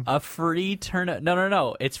 going. A free tournament.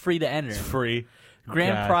 No. It's free to enter. It's free.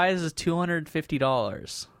 Grand prize is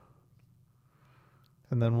 $250.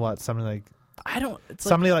 And then what? Somebody like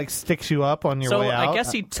somebody like sticks you up on your way out. So I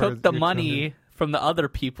guess he took the money from the other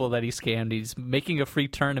people that he scammed. He's making a free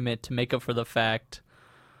tournament to make up for the fact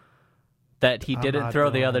that he didn't throw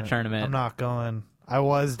the other tournament. I'm not going. I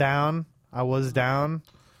was down.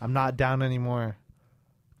 I'm not down anymore.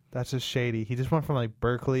 That's just shady. He just went from like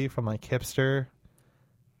Berkeley, from like hipster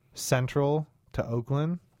central to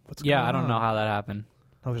Oakland. What's going on? I don't know how that happened.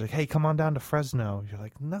 I was like, hey, come on down to Fresno. You're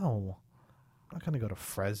like, no, I'm not going to go to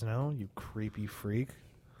Fresno, you creepy freak.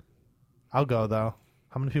 I'll go, though.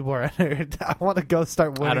 How many people are entered? I want to go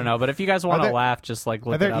start winning. I don't know, but if you guys want to laugh, just like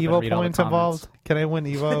look it up. Are there Evo points involved? Can I win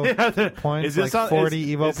Evo points? Is this like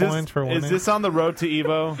 40 Evo points for winning? Is this on the road to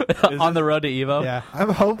Evo? On the road to Evo? Yeah. I'm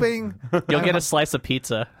hoping. You'll get a slice of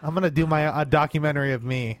pizza. I'm going to do a documentary of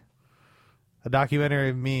me. A documentary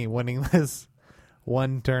of me winning this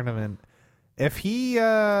one tournament. If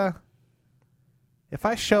I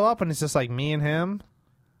show up and it's just like me and him,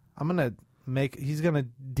 I'm going to he's gonna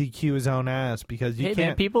DQ his own ass because you can't.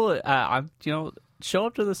 Man, people, show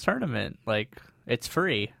up to this tournament. Like, it's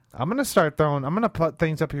free. I'm gonna put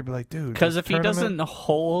things up here. Be like, dude, because if he doesn't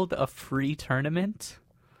hold a free tournament,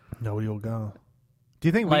 nobody will go. Do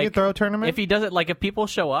you think we could throw a tournament? If he doesn't, like, if people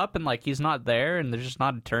show up and like he's not there and there's just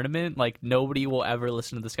not a tournament, like nobody will ever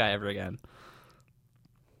listen to this guy ever again.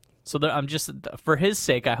 So I'm just for his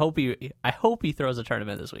sake. I hope he throws a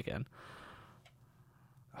tournament this weekend.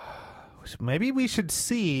 Maybe we should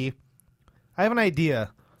see. I have an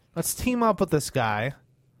idea. Let's team up with this guy.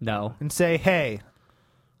 No. And say, hey,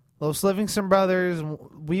 Los Livingston Brothers,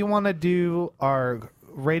 we want to do our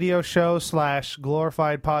radio show /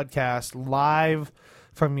 glorified podcast live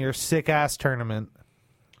from your sick ass tournament.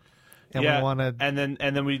 And we want to, and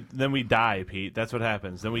then we die, Pete. That's what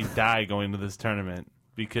happens. Then we die going to this tournament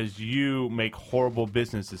because you make horrible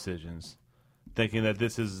business decisions, thinking that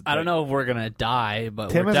this is. I don't know if we're gonna die, but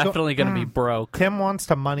Tim we're is definitely gonna be broke. Tim wants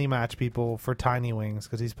to money match people for Tiny Wings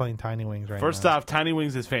because he's playing Tiny Wings right now. First off, Tiny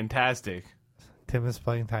Wings is fantastic. Tim is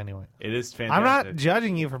playing Tiny Wings. It is fantastic. I'm not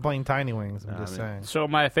judging you for playing Tiny Wings. I'm just saying. So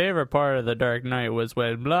my favorite part of the Dark Knight was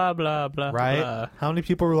when blah blah blah. Right? Blah. How many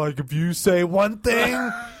people were like, if you say one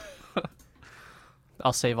thing?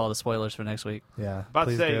 I'll save all the spoilers for next week. Yeah, About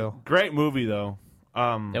to say, do. great movie though.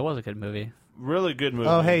 It was a good movie. Really good movie.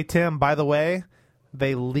 Oh, hey, Tim, by the way,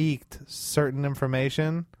 they leaked certain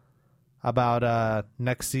information about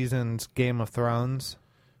next season's Game of Thrones.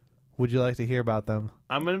 Would you like to hear about them?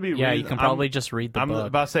 I'm going to be. Yeah, you can probably just read the book. I'm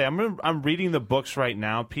about to say I'm reading the books right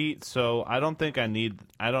now, Pete. So I don't think I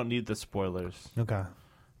don't need the spoilers. Okay. I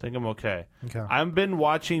think I'm okay. Okay. I've been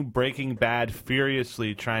watching Breaking Bad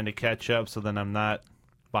furiously, trying to catch up, so then I'm not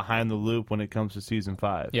behind the loop when it comes to season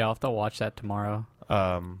 5. Yeah, I'll have to watch that tomorrow.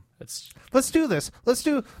 Let's do this. Let's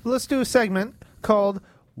do a segment called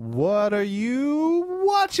 "What Are You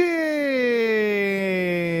Watching?"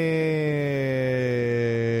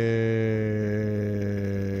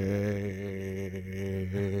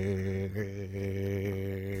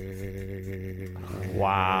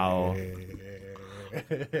 Wow.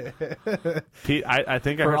 Pete, I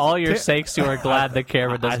think for all your sakes, you are glad the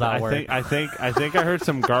camera does not work. I think I heard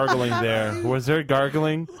some gargling there. Was there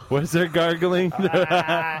gargling?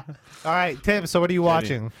 All right, Tim. So what are you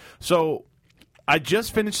watching? So I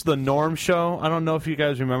just finished the Norm show. I don't know if you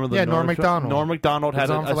guys remember the Norm Macdonald. Norm Macdonald had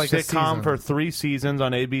a like a sitcom season. for 3 seasons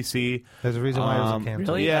on ABC. There's a reason why it was canceled.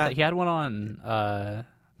 Really? Yeah. He had one on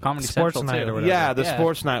Comedy Sports Central Night too. or whatever. Yeah, the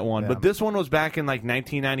Sports Night one. Yeah. But this one was back in like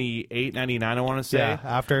 1998, 99, I want to say. Yeah,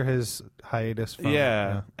 after his hiatus. From,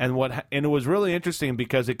 Yeah, and it was really interesting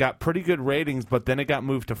because it got pretty good ratings, but then it got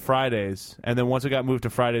moved to Fridays, and then once it got moved to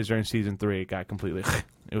Fridays during season 3, it got completely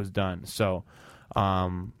it was done. So,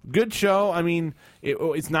 good show. I mean,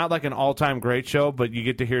 it's not like an all-time great show, but you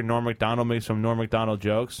get to hear Norm Macdonald make some Norm Macdonald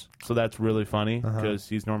jokes, so that's really funny because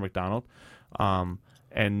he's Norm Macdonald.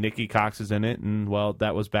 And Nikki Cox is in it, and well,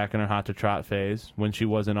 that was back in her hot to trot phase when she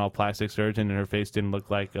wasn't all plastic surgeon and her face didn't look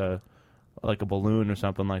like a balloon or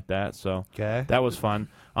something like that. So that was fun.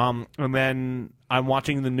 And then I'm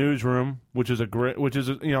watching The Newsroom, which is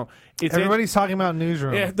it's everybody's talking about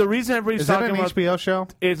Newsroom. Yeah, the reason everybody's talking about is that an HBO show?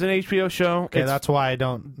 It's an HBO show. Okay, that's why I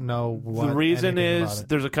don't know what. The reason anything is about it.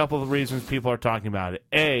 there's a couple of reasons people are talking about it.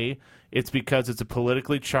 A, it's because it's a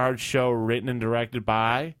politically charged show written and directed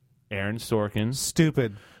by Aaron Sorkin.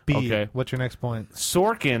 Stupid. B. Okay. What's your next point?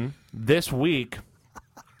 Sorkin this week.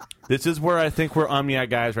 This is where I think we're yeah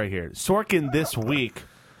guys right here. Sorkin this week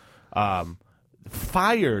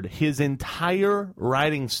fired his entire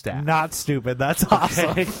writing staff. Not stupid. That's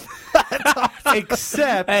awesome. Okay?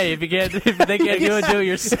 Except, hey, if they can't do it, do it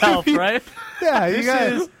yourself, right? Yeah, you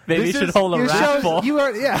guys. Maybe you should hold a your raffle. shows- You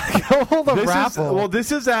are, yeah, go hold a raffle.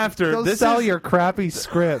 This is after. Go sell your crappy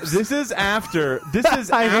scripts. This is after. This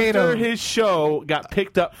is I hate after him. his show got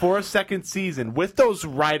picked up for a second season with those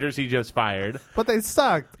writers he just fired. But they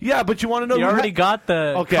sucked. Yeah, but you want to know? You who already got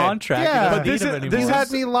the contract. Yeah, You don't but need this him is- anymore. You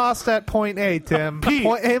had me lost at point A, Tim. Pete.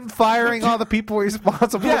 Him firing all the people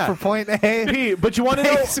responsible Yeah. for point A. Pete, but you want to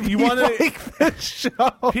know? makes You me want to? like this show.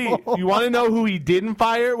 Pete, you want to know who he didn't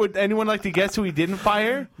fire? Would anyone like to guess who he didn't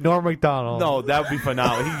fire? Norm Macdonald. No, that would be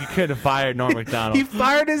phenomenal. He could have fired Norm Macdonald. He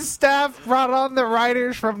fired his staff, brought on the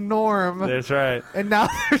writers from Norm. That's right. And now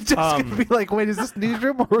they're just going to be like, wait, is this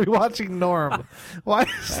Newsroom or are we watching Norm? Why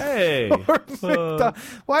is, Hey.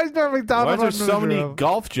 why is Norm Macdonald Why on is there so many Newsroom?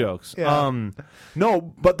 golf jokes? Yeah. No,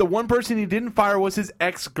 but the one person he didn't fire was his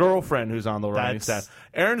ex-girlfriend who's on the writing That's staff.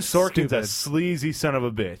 Aaron Sorkin's stupid. a sleazy son of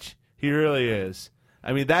a bitch. He really is.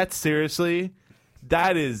 I mean, that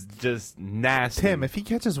is just nasty. Tim, if he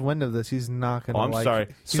catches wind of this, he's not going to I'm like sorry.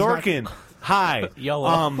 it. He's not- Sorkin, hi.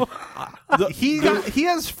 YOLO. He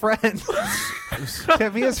has friends.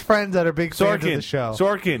 Tim, he has friends that are big fans of the show.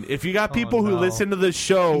 Sorkin, if you got people who no. listen to the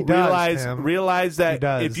show, He does, Tim. realize He that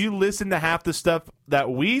does. if you listen to half the stuff that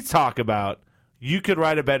we talk about, you could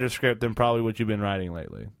write a better script than probably what you've been writing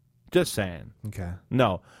lately. Just saying. Okay.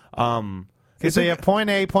 No. Okay, so you have point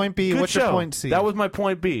A, point B. Good What's show. your point C? That was my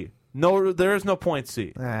point B. No, there is no point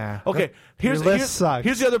C. Okay, here's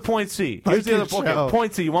the other point C. Here's the other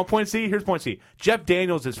point C. You want point C? Here's point C. Jeff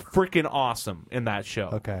Daniels is freaking awesome in that show.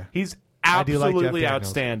 Okay. He's absolutely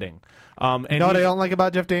outstanding. And you know what I don't like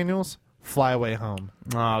about Jeff Daniels? Fly Away Home.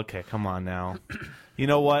 Oh, okay, come on now. You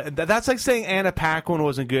know what? That's like saying Anna Paquin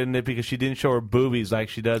wasn't good in it because she didn't show her boobies like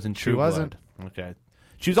she does in True Blood. She wasn't. Okay.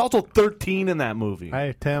 She was also 13 in that movie.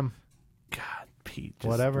 Hey, Tim. God, Pete.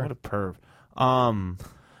 Whatever. What a perv.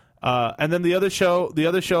 And then the other show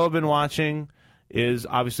I've been watching is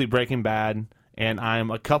obviously Breaking Bad, and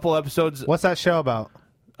I'm a couple episodes. What's that show about?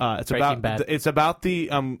 It's about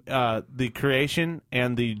the creation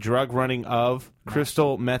and the drug running of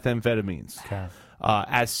crystal methamphetamines. Okay.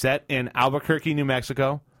 As set in Albuquerque, New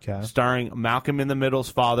Mexico, starring Malcolm in the Middle's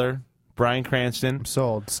father, Bryan Cranston. I'm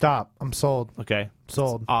sold. Stop. I'm sold. Okay.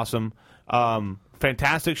 Sold. It's awesome.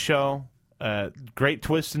 Fantastic show. Great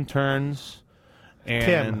twists and turns. And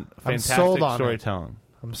Kim, fantastic storytelling.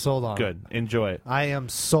 I'm sold on it. Good. Enjoy it. I am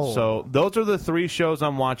sold. So those are the 3 shows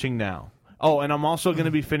I'm watching now. Oh, and I'm also going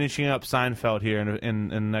to be finishing up Seinfeld here in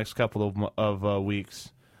the next couple of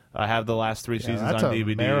weeks. I have the last 3 seasons that's on a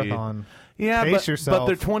DVD. Marathon. Yeah, Pace but yourself.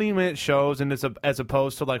 they're 20-minute shows, and it's as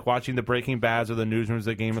opposed to like watching the Breaking Bads or the Newsrooms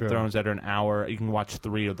of Game of Thrones that are an hour. You can watch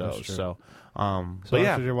 3 of those. So that's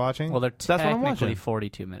yeah, what you're watching? Well, they're what I'm technically watching.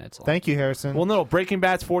 42 minutes long. Thank you, Harrison. Well, no, Breaking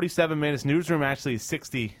Bad's 47 minutes. Newsroom actually is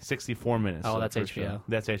 64 minutes. Oh, so that's for HBO. Sure.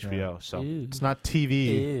 That's HBO. So it's not TV.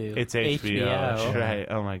 Ew. it's HBO. HBO. Right.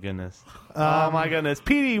 Oh my goodness. Oh my goodness.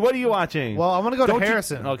 Petey, what are you watching? Well, I'm going to go to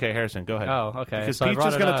Harrison. Okay, Harrison, go ahead. Oh, okay. Because So I Pete's brought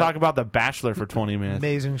just it going to up. talk about The Bachelor for 20 minutes.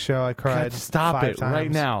 Amazing show. I cried. God, stop 5 it times. right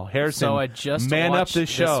now, Harrison. So I just man watched up this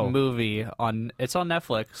show. this movie it's on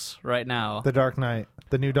Netflix right now. The Dark Knight.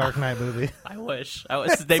 The new Dark Knight movie. I wish.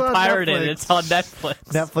 They on pirated it. Netflix. It's on Netflix.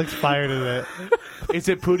 Netflix pirated it. Is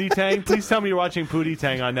it Pootie Tang? Please tell me you're watching Pootie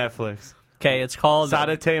Tang on Netflix. Okay, it's called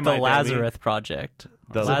Sadate, my The Lazarus Project.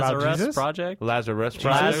 The Lazarus Project? Lazarus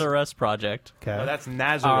Project? Lazarus Project. Okay. Oh, that's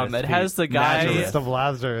Nazareth. It has the guy... List of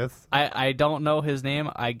Lazarus. I don't know his name.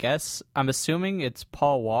 I'm assuming it's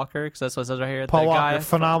Paul Walker, because that's what it says right here. Paul the Walker, guy,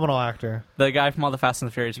 phenomenal actor. The guy from all the Fast and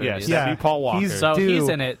the Furious Yes, movies. that'd be Paul Walker. He's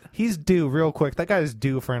in it. He's due, real quick. That guy's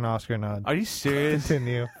due for an Oscar nod. Are you serious?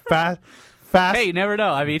 Continue. Fast. Hey, you never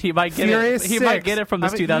know. I mean, he might get Furious it. He 6. might get it from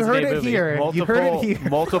this 2008 you heard it movie. Here. You heard it here.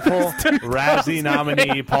 Multiple Razzie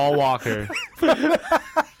nominee Paul Walker.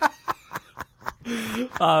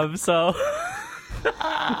 So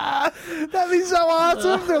That'd be so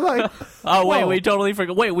awesome. They're like, oh wait, whoa. we totally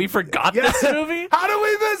forgot. Wait, we forgot this movie. How do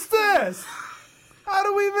we miss this? How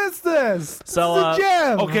do we miss this? So, this is a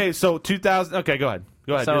gem. Okay, so 2000. Okay, go ahead.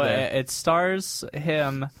 Go ahead. So you're there. it stars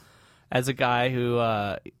him as a guy who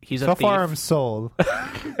he's a So thief. far, I'm sold.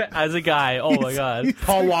 As a guy, oh my god,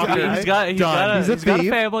 Paul Walker. he's got a thief.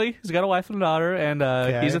 family. He's got a wife and a daughter,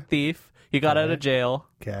 and he's a thief. He got out of jail.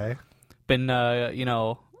 Okay. Been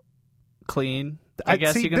clean. I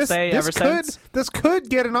guess you can say ever since. This could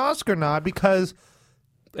get an Oscar nod because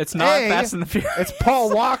It's not A, Fast and the Furious. it's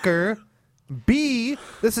Paul Walker. B,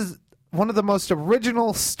 this is one of the most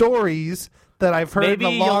original stories that I've heard Maybe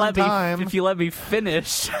in a you'll long let time. me, if you let me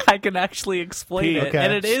finish, I can actually explain Pete, it. okay.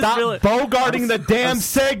 And it is Stop really bogarting the damn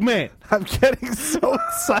segment. I'm getting so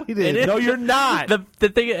excited. It is- No, you're not. the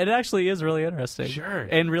thing. It actually is really interesting, Sure.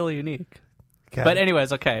 and really unique. Okay. But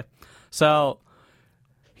anyways, okay. So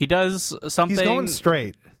he does something. He's going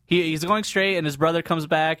straight. He's going straight, and his brother comes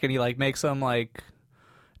back, and he makes him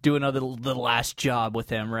do the last job with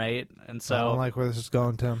him, right? And I so don't like where this is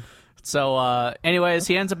going, Tim. anyways,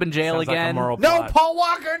 he ends up in jail Sounds like a again. moral No, plot. Paul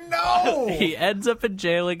Walker, no! He ends up in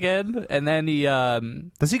jail again, and then he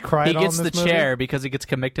Does he cry he at all gets in the this movie? chair because he gets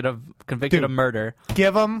convicted of Dude. murder.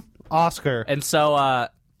 Give him Oscar. And so I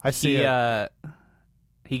see it.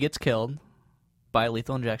 he gets killed by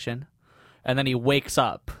lethal injection, and then he wakes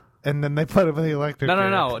up. And then they put him in the electric chair.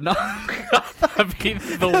 No. I mean,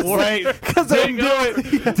 the worst. Because Didn't do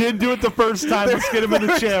it. Didn't do it the first time. Let's get him in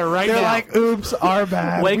the chair right They're now. like, oops, our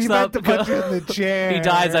bad. Wakes we meant up, to put you in the chair. He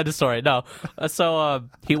dies. End of story. No.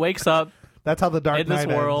 He wakes up. That's how the Dark in this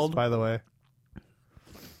Knight world. ends, by the way.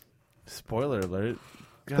 Spoiler alert.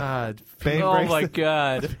 God. Bane Oh breaks my the-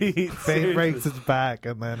 god. Bane breaks his back,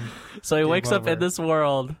 and then So he wakes up over. in this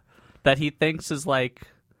world that he thinks is Narnia?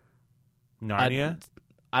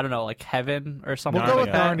 I don't know, heaven or something. We'll go with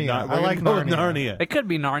like that. Narnia. We're I like gonna go with Narnia. It could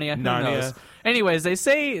be Narnia. Who Narnia. knows? Anyways, they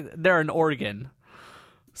say they're an organ.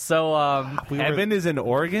 So Heaven is in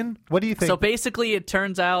Oregon? What do you think? so basically it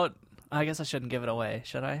turns out I guess I shouldn't give it away,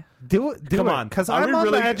 should I? do it. Come on. Because Are I'm we on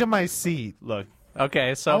really- the edge of my seat. Look.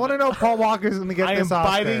 Okay, so I want to know if Paul Walker's going to get I am this Oscar.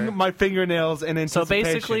 biting my fingernails in so anticipation.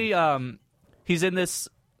 basically he's in this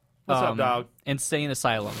What's up, dog? insane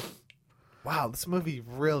asylum. Wow, this movie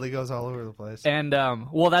really goes all over the place. And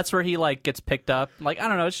well, that's where he like gets picked up. Like I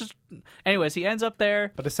don't know, it's just anyways, he ends up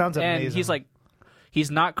there. But it sounds amazing. And he's like he's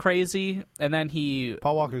not crazy, and then he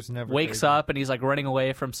Paul Walker's never wakes crazy. up and he's like running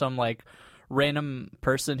away from some like random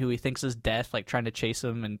person who he thinks is death, like trying to chase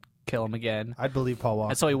him and kill him again. I'd believe Paul Walker.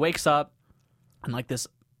 And so he wakes up in like this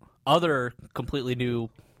other completely new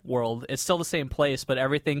world. It's still the same place, but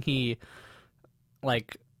everything he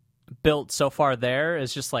like built so far there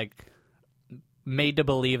is just like made to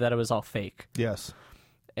believe that it was all fake. Yes.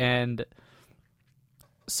 And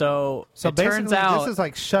so it basically, turns out this is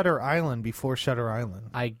like Shutter Island before Shutter Island.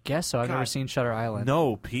 I guess so. I've never seen Shutter Island.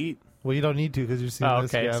 No, Pete. Well, you don't need to because you've seen Oh,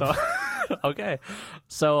 this. okay, yeah. so okay.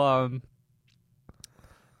 So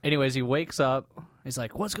anyways, he wakes up. He's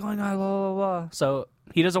like, "What's going on?" Blah blah blah. So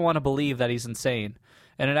he doesn't want to believe that he's insane,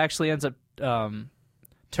 and it actually ends up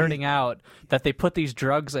turning out that they put these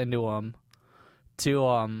drugs into him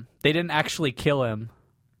to they didn't actually kill him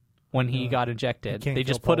when he got injected. can't They kill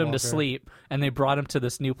just put Paul him to Walker. sleep, and they brought him to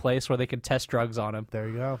this new place where they can test drugs on him. There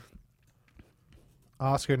you go.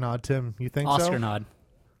 Oscar nod, Tim. You think so? Oscar nod.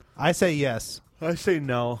 I say yes. I say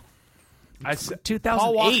no. I say,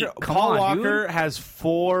 2008. Paul Walker has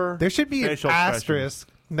 4. There should be an facial expressions. asterisk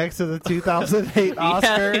next to the 2008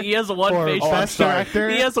 Oscar. He has one for face. Best sorry. Director.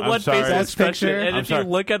 He has a I'm one sorry. facial Best expression, picture. and I'm if you sorry.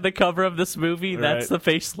 look at the cover of this movie, that's Right. the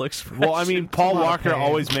facial expression. Well, I mean, Paul lot of Walker pain.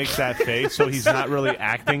 always makes that face, so he's not really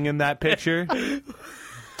acting in that picture.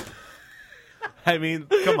 I mean,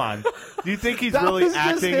 come on. Do you think he's That really was just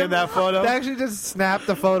acting him. in that photo? They actually just snapped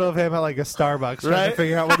a photo of him at like a Starbucks trying Right? to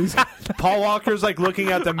figure out what he's. Paul Walker's like looking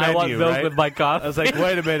at the menu, I want milk right? with my coffee. I was like,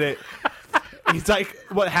 wait a minute. He's like,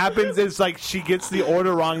 what happens is like she gets the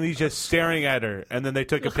order wrong and he's just staring at her, and then they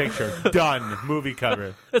took a picture. Done. Movie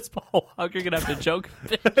cover. It's Paul Walker gonna have to joke.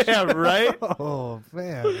 Yeah, right? Oh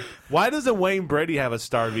man! Why doesn't Wayne Brady have a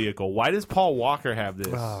star vehicle? Why does Paul Walker have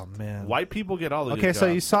this? Oh man! White people get all the Okay, good so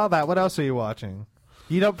jobs. you saw that. What else are you watching?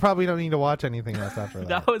 You probably don't need to watch anything else after that.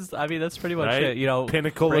 That was, I mean, that's pretty much Right? it. You know,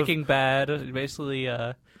 Pinnacle of- Breaking Bad. Basically,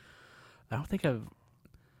 I don't think I've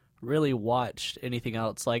really watched anything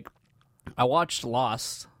else. Like, I watched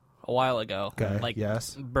Lost a while ago. Okay, Like,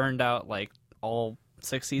 yes. burned out like all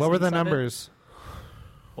 6 seasons. What were the of it. numbers?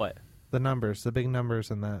 What? The numbers, the big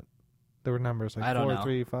numbers in that. There were numbers like I don't 4, know.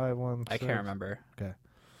 3, 5, 1. I 6. can't remember. Okay,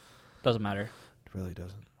 Doesn't matter. it really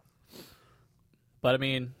doesn't. But I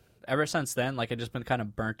mean, ever since then, like, I've just been kind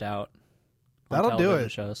of burnt out. on That'll do television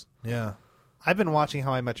it. Shows. Yeah, I've been watching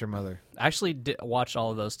How I Met Your Mother. I actually watched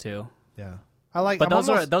all of those too. Yeah, I like. But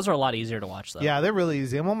I'm those are a lot easier to watch though. Yeah, they're really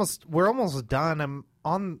easy. We're almost done. I'm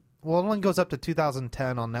on. Well, it only goes up to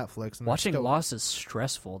 2010 on Netflix. And Watching still, Lost is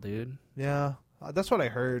stressful, dude. Yeah, that's what I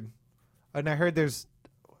heard. And I heard there's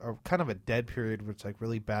kind of a dead period where it's like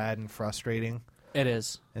really bad and frustrating. It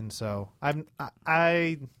is. And so I mean,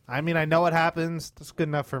 I know what happens. That's good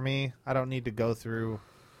enough for me. I don't need to go through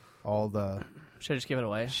all the Should I just give it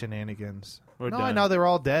away? shenanigans. We're no, done. I know they're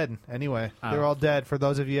all dead. Anyway, Oh. they're all dead. For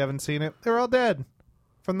those of you who haven't seen it, they're all dead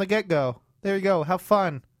from the get-go. There you go. Have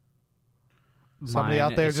fun. Somebody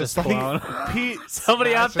Mine out there is just blown. like Pete,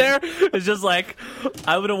 Somebody out there is just like,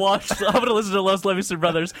 I'm gonna listen to Los Levinson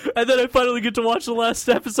Brothers, and then I finally get to watch the last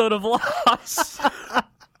episode of Lost.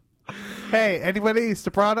 hey, anybody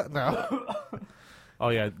Soprano? No. oh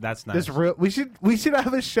yeah, that's nice. We should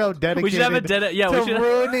have a show dedicated. We should have a to we should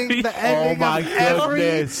ruining the ending my of every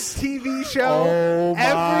goodness. TV show. Oh,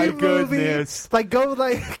 my every movie. goodness.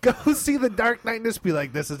 Go see The Dark Knight and just be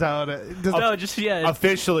like, this is how it. Just, No, just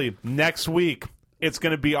Officially, next week, it's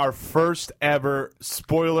going to be our first ever,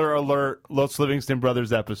 spoiler alert, Los Livingston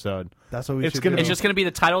Brothers episode. that's what we it's should gonna do. It's just gonna be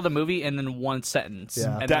the title of the movie and then one sentence,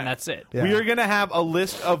 Yeah. and then that's it. Yeah. We are going to have a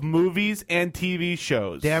list of movies and TV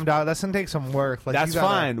shows. Damn, dog. That's gonna take some work. Like, That's you gotta-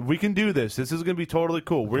 fine. We can do this. This is going to be totally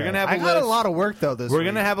cool. We're going to have a I list. got a lot of work though. This We're week.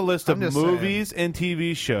 going to have a list of I'm just saying. movies and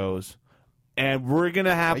TV shows, and we're going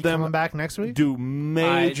to Are have you them coming back next week? do I think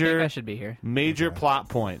major I should be here. plot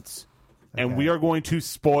points, and Okay. we are going to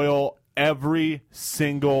spoil every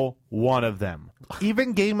single one of them.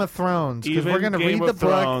 Even Game of Thrones, because Even we're gonna Game read the of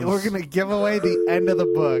book. Thrones. We're gonna give away the end of the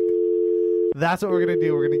book. That's what we're gonna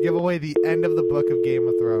do. We're gonna give away the end of the book of Game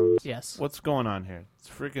of Thrones. Yes. What's going on here? It's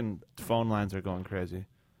freaking phone lines are going crazy.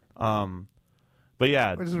 But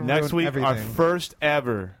yeah, We're just next ruining week our everything. first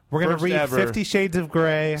ever. We're gonna first read ever 50 Shades of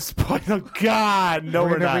Grey. Spoiler, God, no, we're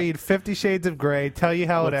we're gonna not. read 50 Shades of Grey. Tell you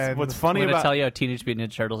how it ends. What's I'm funny gonna about tell you how Teenage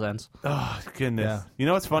Mutant Ninja Turtles ends. oh goodness, Yeah. you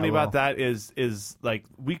know what's funny I will. about that is like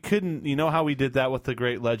we couldn't. You know how we did that with the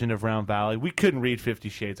Great Legend of Round Valley? We couldn't read 50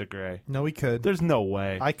 Shades of Grey. No, we could. There's no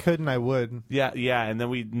way. I could and I would. Yeah, and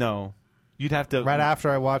then we no. You'd have to right after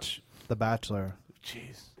I watch The Bachelor.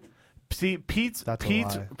 Jeez. See, Pete's That's a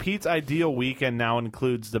lie. Pete's ideal weekend now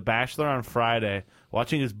includes The Bachelor on Friday,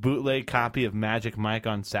 watching his bootleg copy of Magic Mike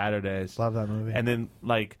on Saturdays. Love that movie. And then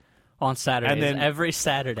on Saturdays, and then, every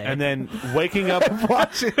Saturday, and then waking up, I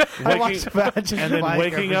watch Magic and then Mike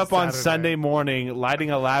waking every up on Saturday. Sunday morning, lighting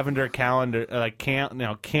a lavender candle,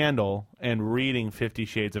 and reading 50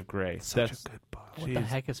 Shades of Grey. That's a good book. what the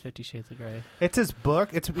heck is 50 Shades of Grey? It's his book.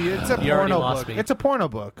 It's a You already porno lost book. me. It's a porno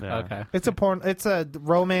book. Yeah. Okay. It's a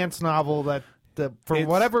romance novel that for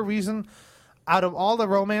whatever reason, out of all the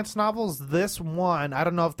romance novels, this one, I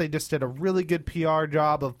don't know if they just did a really good PR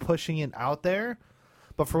job of pushing it out there,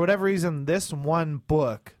 but for whatever reason, this one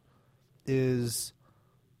book is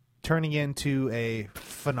turning into a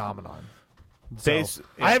phenomenon. So,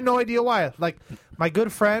 I have no idea why. Like, my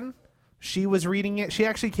good friend, she was reading it. She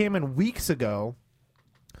actually came in weeks ago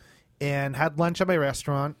and had lunch at my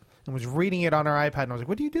restaurant and was reading it on her iPad. And I was like,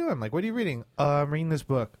 "What are you doing? Like, what are you reading?" I'm reading this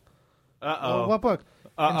book. Uh-oh. What book?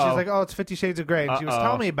 And she's Uh-oh. like, "Oh, it's 50 Shades of Grey." And she was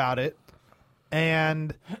telling me about it.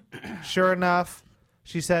 And sure enough,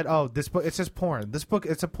 she said, "Oh, this book, it's just porn. This book,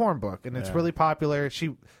 it's a porn book, and it's really popular."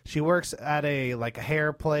 She works at a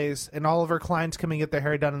hair place, and all of her clients come and get their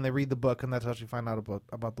hair done, and they read the book, and that's how she find out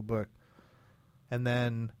about the book. And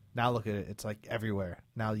then now look at it; it's like everywhere.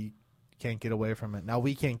 Now you can't get away from it. Now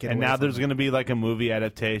we can't get. And away now from there's it. going to be like a movie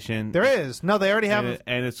adaptation. There is no. They already have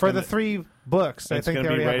and it's for gonna, the 3 books. I It's think going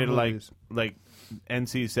they to be already rated have movies. like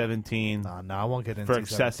NC-17. No, I won't get NC-17 for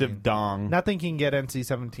excessive dong. Nothing can get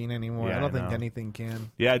NC-17 anymore. Yeah, I don't I think know. anything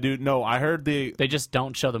can. Yeah, dude. No, I heard They just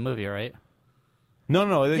don't show the movie, right?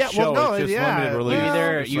 No, they Yeah, show well, no, it's just yeah. limited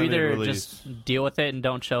release. You either It's limited just deal with it and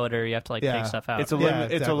don't show it, or you have to Yeah. take stuff out. It's a Yeah,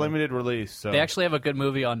 it's a exactly. limited release. So They actually have a good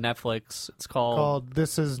movie on Netflix. It's called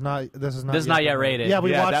This is not yet rated. Yeah,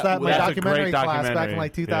 we Yeah, watched that in my that's a documentary great class back in documentary.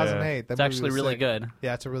 like 2008. That It's movie actually was really sick. good.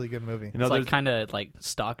 Yeah, it's a really good movie. You know, It's like there's- kind of like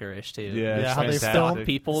stalkerish too. Yeah, it's how they fantastic. film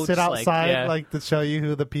people sit just, like, outside yeah. to show you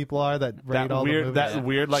who the people are that rate all the movies. That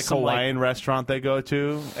weird like Some, like- Hawaiian restaurant they go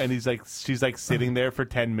to, and she's like sitting there for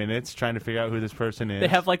 10 minutes trying to figure out who this person is. They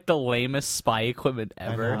have like the lamest spy equipment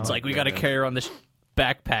ever. know. It's like we got to carry around this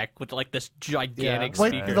backpack with like this gigantic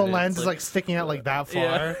Like speaker. the in it. lens It's is like sticking out like that far.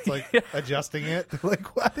 Yeah. It's like adjusting it.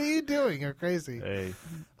 Like, what are you doing? You're crazy. Hey.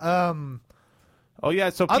 Um, Oh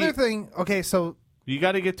yeah, so other Pete, thing. Okay, so you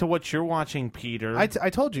got to get to what you're watching, Peter. I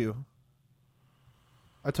told you.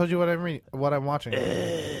 I told you what I'm watching.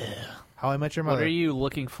 How I Met Your Mother. What are you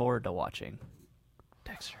looking forward to watching,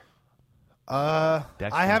 Dexter? Dexter.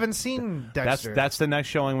 I haven't seen Dexter. That's the next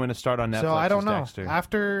show I'm going to start on Netflix. so I don't is know.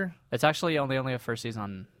 Dexter. It's actually only a first season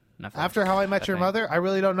on Netflix. After How I Met Your think. Mother, I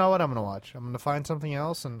really don't know what I'm going to watch. I'm going to find something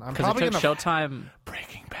else, and I'm Because probably it took going to. Showtime.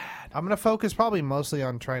 Breaking Bad. I'm going to focus probably mostly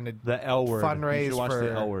on trying to The L Word. Fundraise You should watch for-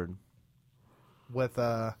 the L Word. with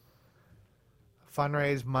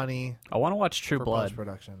fundraise money I want to watch True for Blood. post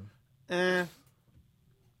production. I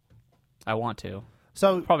want to.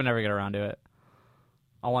 So Probably never get around to it.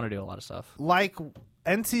 I want to do a lot of stuff. like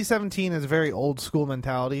NC-17 is very old school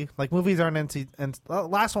mentality. Like movies aren't NC. And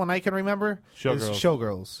last one I can remember is Showgirls.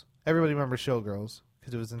 Showgirls. Everybody remembers Showgirls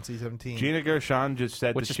because it was NC-17. Gina Gershon just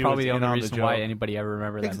said Which that is she probably was the in only on reason the why joke. anybody ever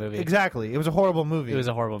remembered that movie. Exactly. It was a horrible movie. It was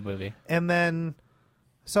a horrible movie. And then,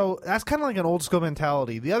 so that's kind of like an old school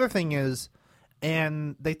mentality. The other thing is,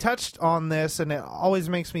 and they touched on this, and it always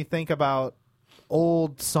makes me think about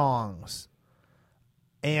old songs.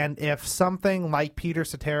 And if something like Peter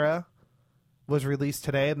Cetera was released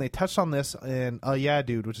today, and they touched on this in Oh Yeah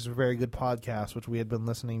Dude, which is a very good podcast, which we had been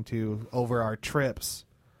listening to over our trips.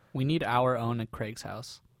 We need our own at Craig's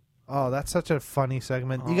house. Oh, that's such a funny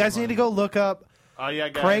segment. You guys need to go look up Oh yeah,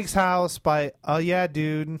 guys. Craig's House by Oh Yeah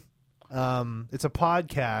Dude. It's a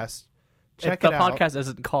podcast. Check the it out. podcast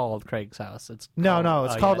isn't called Craig's house. It's No,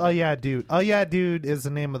 called, it's called Oh Yeah Dude. Oh Yeah Dude is the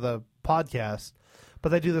name of the podcast. But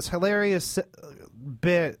they do this hilarious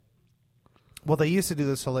bit. Well, they used to do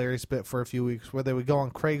this hilarious bit for a few weeks where they would go on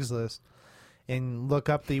Craigslist and look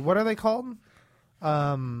up what are they called?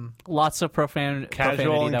 Lots of profanity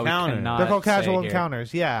Casual that we encounter. cannot They're called casual say here.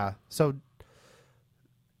 encounters. Yeah. So,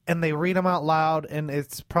 and they read them out loud, and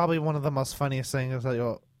it's probably one of the most funniest things that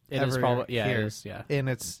you'll It is ever probably hear. it is, yeah. And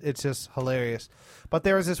it's just hilarious. But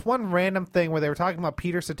there was this one random thing where they were talking about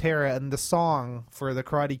Peter Cetera, and the song for the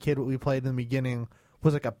Karate Kid, what we played in the beginning,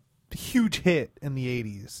 was like a huge hit in the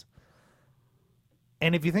 80s.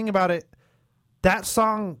 And if you think about it, that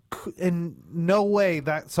song, in no way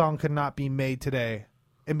that song could not be made today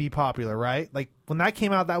and be popular, right? Like when that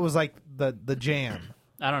came out, that was like the jam.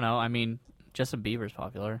 I don't know. I mean, Justin Bieber's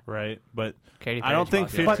popular. Right, but Katy I don't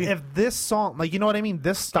Perry's think popular. But if this song, like, you know what I mean?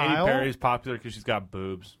 This Katy style. Perry's popular because she's got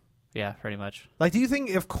boobs. Yeah, pretty much. Like, do you think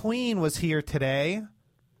if Queen was here today,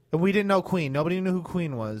 and we didn't know Queen, nobody knew who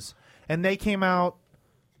Queen was, and they came out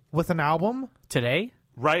with an album Today?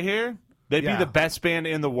 Right here, they'd Yeah. be the best band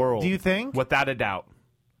in the world. Do you think? Without a doubt.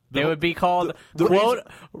 They would be called,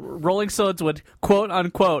 Rolling Stones would, quote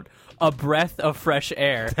unquote, a breath of fresh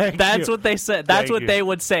air. That's you. what they said. That's Thank what you. they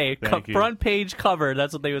would say. Thank you. Front page cover,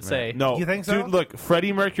 that's what they would say. No. You think so? Dude, look,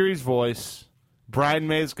 Freddie Mercury's voice, Brian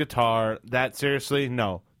May's guitar, that seriously,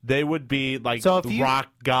 no. They would be like So if you- rock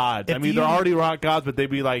gods. I if mean, you- they're already rock gods, but they'd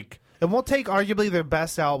be like... And we'll take arguably their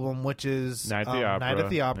best album, which is Night at the Opera. Night at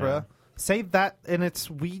the Opera. Yeah. Say that, and it's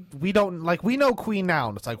we don't like we know Queen now,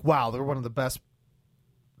 and it's like wow, they're one of the best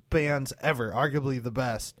bands ever, arguably the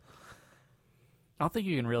best. I don't think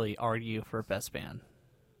you can really argue for best band.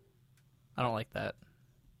 I don't like that.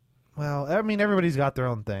 Well, I mean, everybody's got their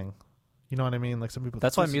own thing. You know what I mean? Like some people.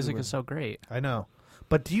 That's why this music what- is so great. I know.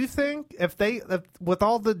 But do you think if with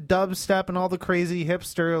all the dubstep and all the crazy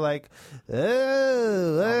hipster, like,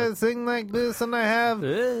 I sing like this and I have,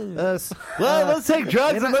 let's take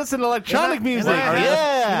drugs and listen to electronic music. and I have-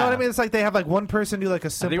 Yeah. You know what I mean? It's like they have like one person do like a I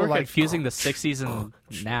simple think we're like confusing the 60s and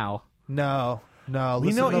now. No.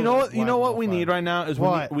 You know what we need right now is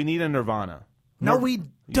What? we need a Nirvana. No, we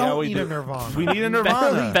don't we need do. a Nirvana. We need a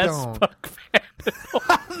Nirvana. Best don't. punk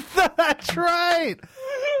band. That's right.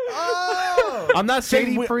 Oh, I'm not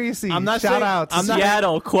saying JD Parisi. I'm not Shout saying, outs. I'm not,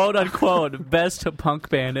 Seattle, quote unquote, best punk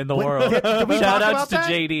band in the world. did we Shout talk outs to about that?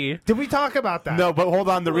 JD. Did we talk about that? No, but hold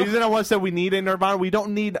on. The reason I want to say we need a Nirvana, we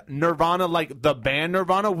don't need Nirvana like the band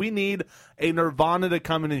Nirvana. We need a Nirvana to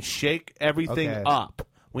come in and shake everything Okay. up.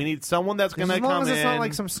 We need someone that's going to As long come as in. it's not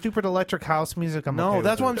like some stupid electric house music. I'm No, okay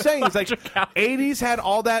that's with what I'm it. saying. It's like 80s had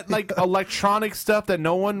all that like electronic stuff that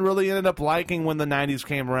no one really ended up liking when the 90s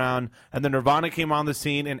came around, and the Nirvana came on the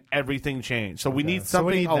scene and everything changed. So we need So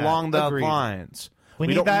we something need that. along those Agreed. lines. We We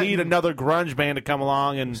need don't that need in- another grunge band to come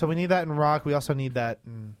along and So we need that in rock. We also need that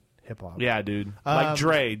in hip hop. yeah, dude. Like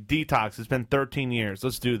Dre, Detox. It's been 13 years.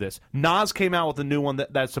 Let's do this. Nas came out with a new one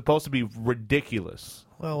that's supposed to be ridiculous,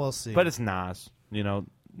 Well, we'll see. but it's Nas. You know,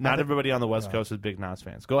 not everybody on the West Coast is big Nas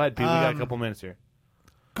fans. Go ahead, Pete. We got a couple minutes here.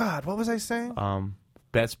 God, what was I saying?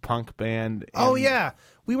 Best punk band. Oh yeah,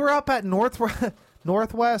 we were up at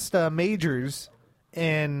Northwest Majors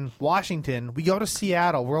in Washington. We go to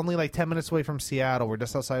Seattle. We're only like 10 minutes away from Seattle. We're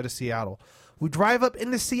just outside of Seattle. We drive up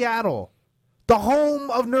into Seattle, the home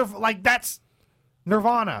of that's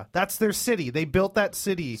Nirvana. That's their city. They built that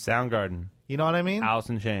city. Soundgarden. You know what I mean? Alice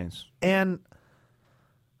in Chains. And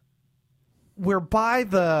we're by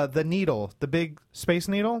the needle, the big space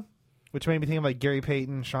needle, which made me think of like Gary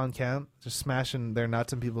Payton, Sean Kemp, just smashing their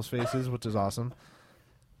nuts in people's faces, which is awesome.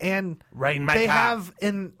 And Right in my they car. have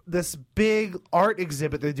in this big art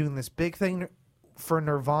exhibit, they're doing this big thing for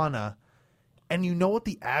Nirvana. And you know what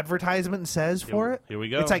the advertisement says for it? Here we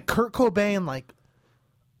go. It's like Kurt Cobain, like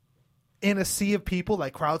in a sea of people,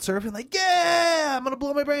 like crowd surfing, like, yeah, I'm going to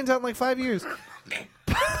blow my brains out in like 5 years.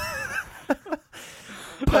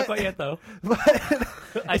 Not quite yet, though.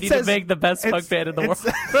 I need to make the best punk band in the world.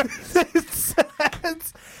 It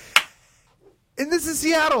says, and this is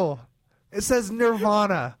Seattle. It says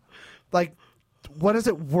Nirvana. Like, what is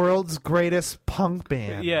it? World's greatest punk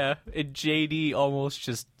band. Yeah, and JD almost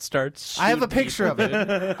just starts. I have a shooting picture of it.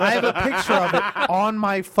 people. I have a picture of it on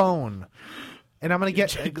my phone. And I'm going to get...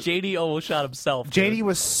 JD almost shot himself. JD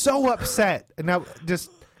was so upset. And now just...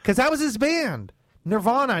 Because that was his band.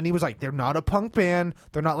 Nirvana. And he was like, they're not a punk band.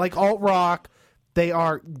 They're not like alt-rock. They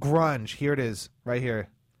are grunge. Here it is. Right here.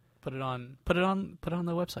 Put it on the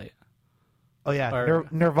website. Oh, yeah. Or-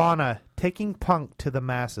 Nirvana. Taking punk to the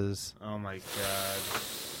masses. Oh my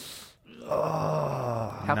god.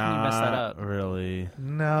 How can you mess that up? Really.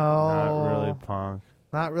 No. Not really punk.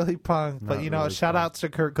 Not really punk. But, Not you know, really shout punk. outs to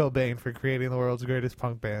Kurt Cobain for creating the world's greatest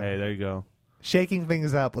punk band. Hey, there you go. Shaking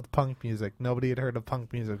things up with punk music. Nobody had heard of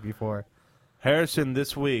punk music before. Harrison,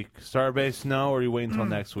 this week, Starbase No, or are you waiting until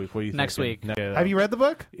next week? What are you Next thinking? week. Okay, Have you read the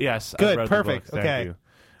book? Yes. I've Good. read the Perfect. book. Thank Okay. you.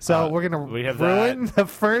 So we're going we have to ruin the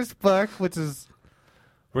first book, which is...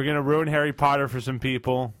 We're going to ruin Harry Potter for some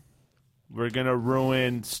people. We're going to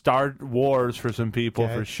ruin Star Wars for some people,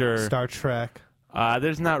 Okay. for sure. Star Trek.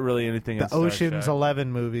 There's not really anything in The Star Ocean's Trek.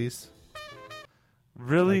 11 movies, I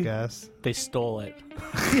Really? guess. They stole it.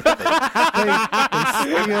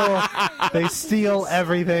 They steal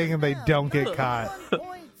everything and they don't get caught.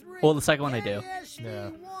 Well, the second one they do. Yeah.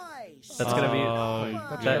 That's gonna be.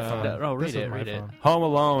 Oh, No, read This it. is my Read it. phone. Home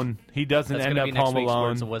Alone. He doesn't That's end gonna up be next home week's alone.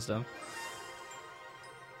 words of wisdom.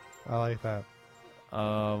 I like that.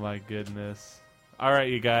 Oh my goodness. All right,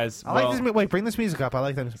 you guys. I like this. Wait, bring this music up. I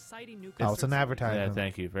like that. Oh, it's an Yeah, advertisement.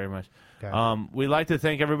 thank you very much. Okay. We'd like to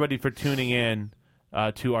thank everybody for tuning in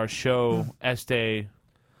to our show, Este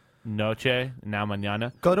Noche, Now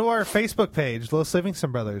Mañana. Go to our Facebook page, Los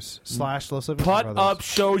Livingston Brothers / Los Livingston Put Brothers. up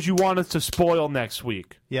shows you want us to spoil next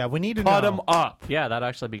week. Yeah, we need to Put know. them up. Yeah, that'd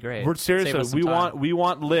actually be great. We're seriously. Save us some time. We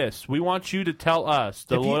want lists. We want you to tell us,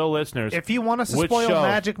 the loyal listeners. If you want us to which spoil show.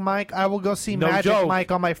 Magic Mike, I will go see No Magic joke.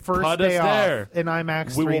 Mike on my first Put day us off there. in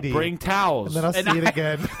IMAX 3D. We will bring towels. And then I'll see it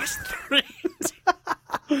again.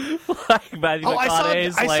 Like Matthew Oh,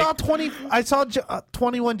 McConaughey's, I like, saw 20. I saw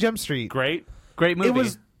 21 Jump Street. Great. great movie.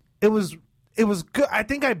 It was good. I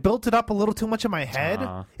think I built it up a little too much in my head.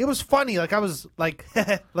 It was funny. Like I was like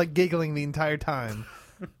like giggling the entire time.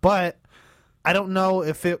 But I don't know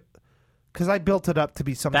if it because I built it up to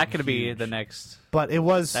be something that could be huge. the next. But it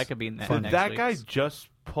was That could be next. Did that guy week's. just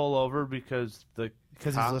pull over because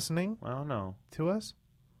he's listening I don't know. to us.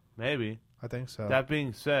 Maybe. I think so. That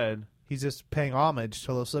being said, He's just paying homage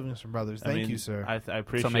to Los Livingston Brothers. I Thank mean, you, sir. I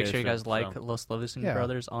appreciate it. So make sure you sir. guys like So, Los Livingston Yeah.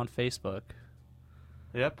 Brothers on Facebook.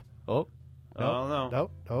 Yep. Oh, I don't know.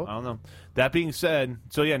 Nope. I don't know. That being said,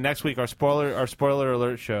 so yeah, next week our spoiler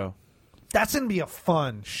alert show. That's gonna be a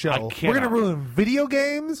fun show. I We're cannot. gonna ruin video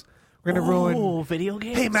games. We're gonna ruin. video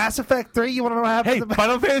games. Hey, Mass Effect 3. You want to know what happens? Hey, to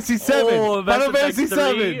Final Fantasy 7. Oh, Final Mass Fantasy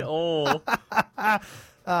Effect 3? 7.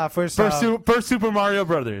 Oh, first Super Mario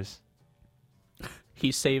Brothers.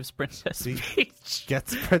 he saves Princess Peach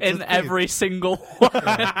gets Princess in Peach. every single one.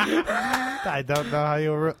 I don't know how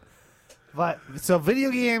you. But so video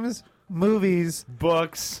games, movies,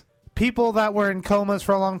 books, people that were in comas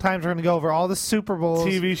for a long time are going to go over all the Super Bowls,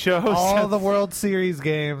 TV shows, all the World Series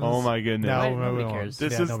games. Oh my goodness! No, Nobody we won't. cares.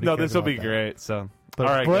 This Yeah, is nobody no. cares This will about be that. great. So, But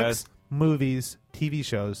all right, books, guys. movies, TV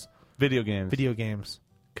shows, Video games. video games.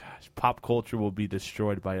 Gosh, pop culture will be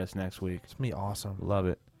destroyed by us next week. It's gonna be awesome. Love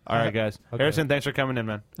it. All right, guys. Okay. Harrison, thanks for coming in,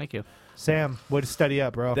 man. Thank you. Sam, way to study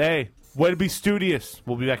up, bro. Hey, way to be studious.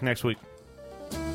 We'll be back next week.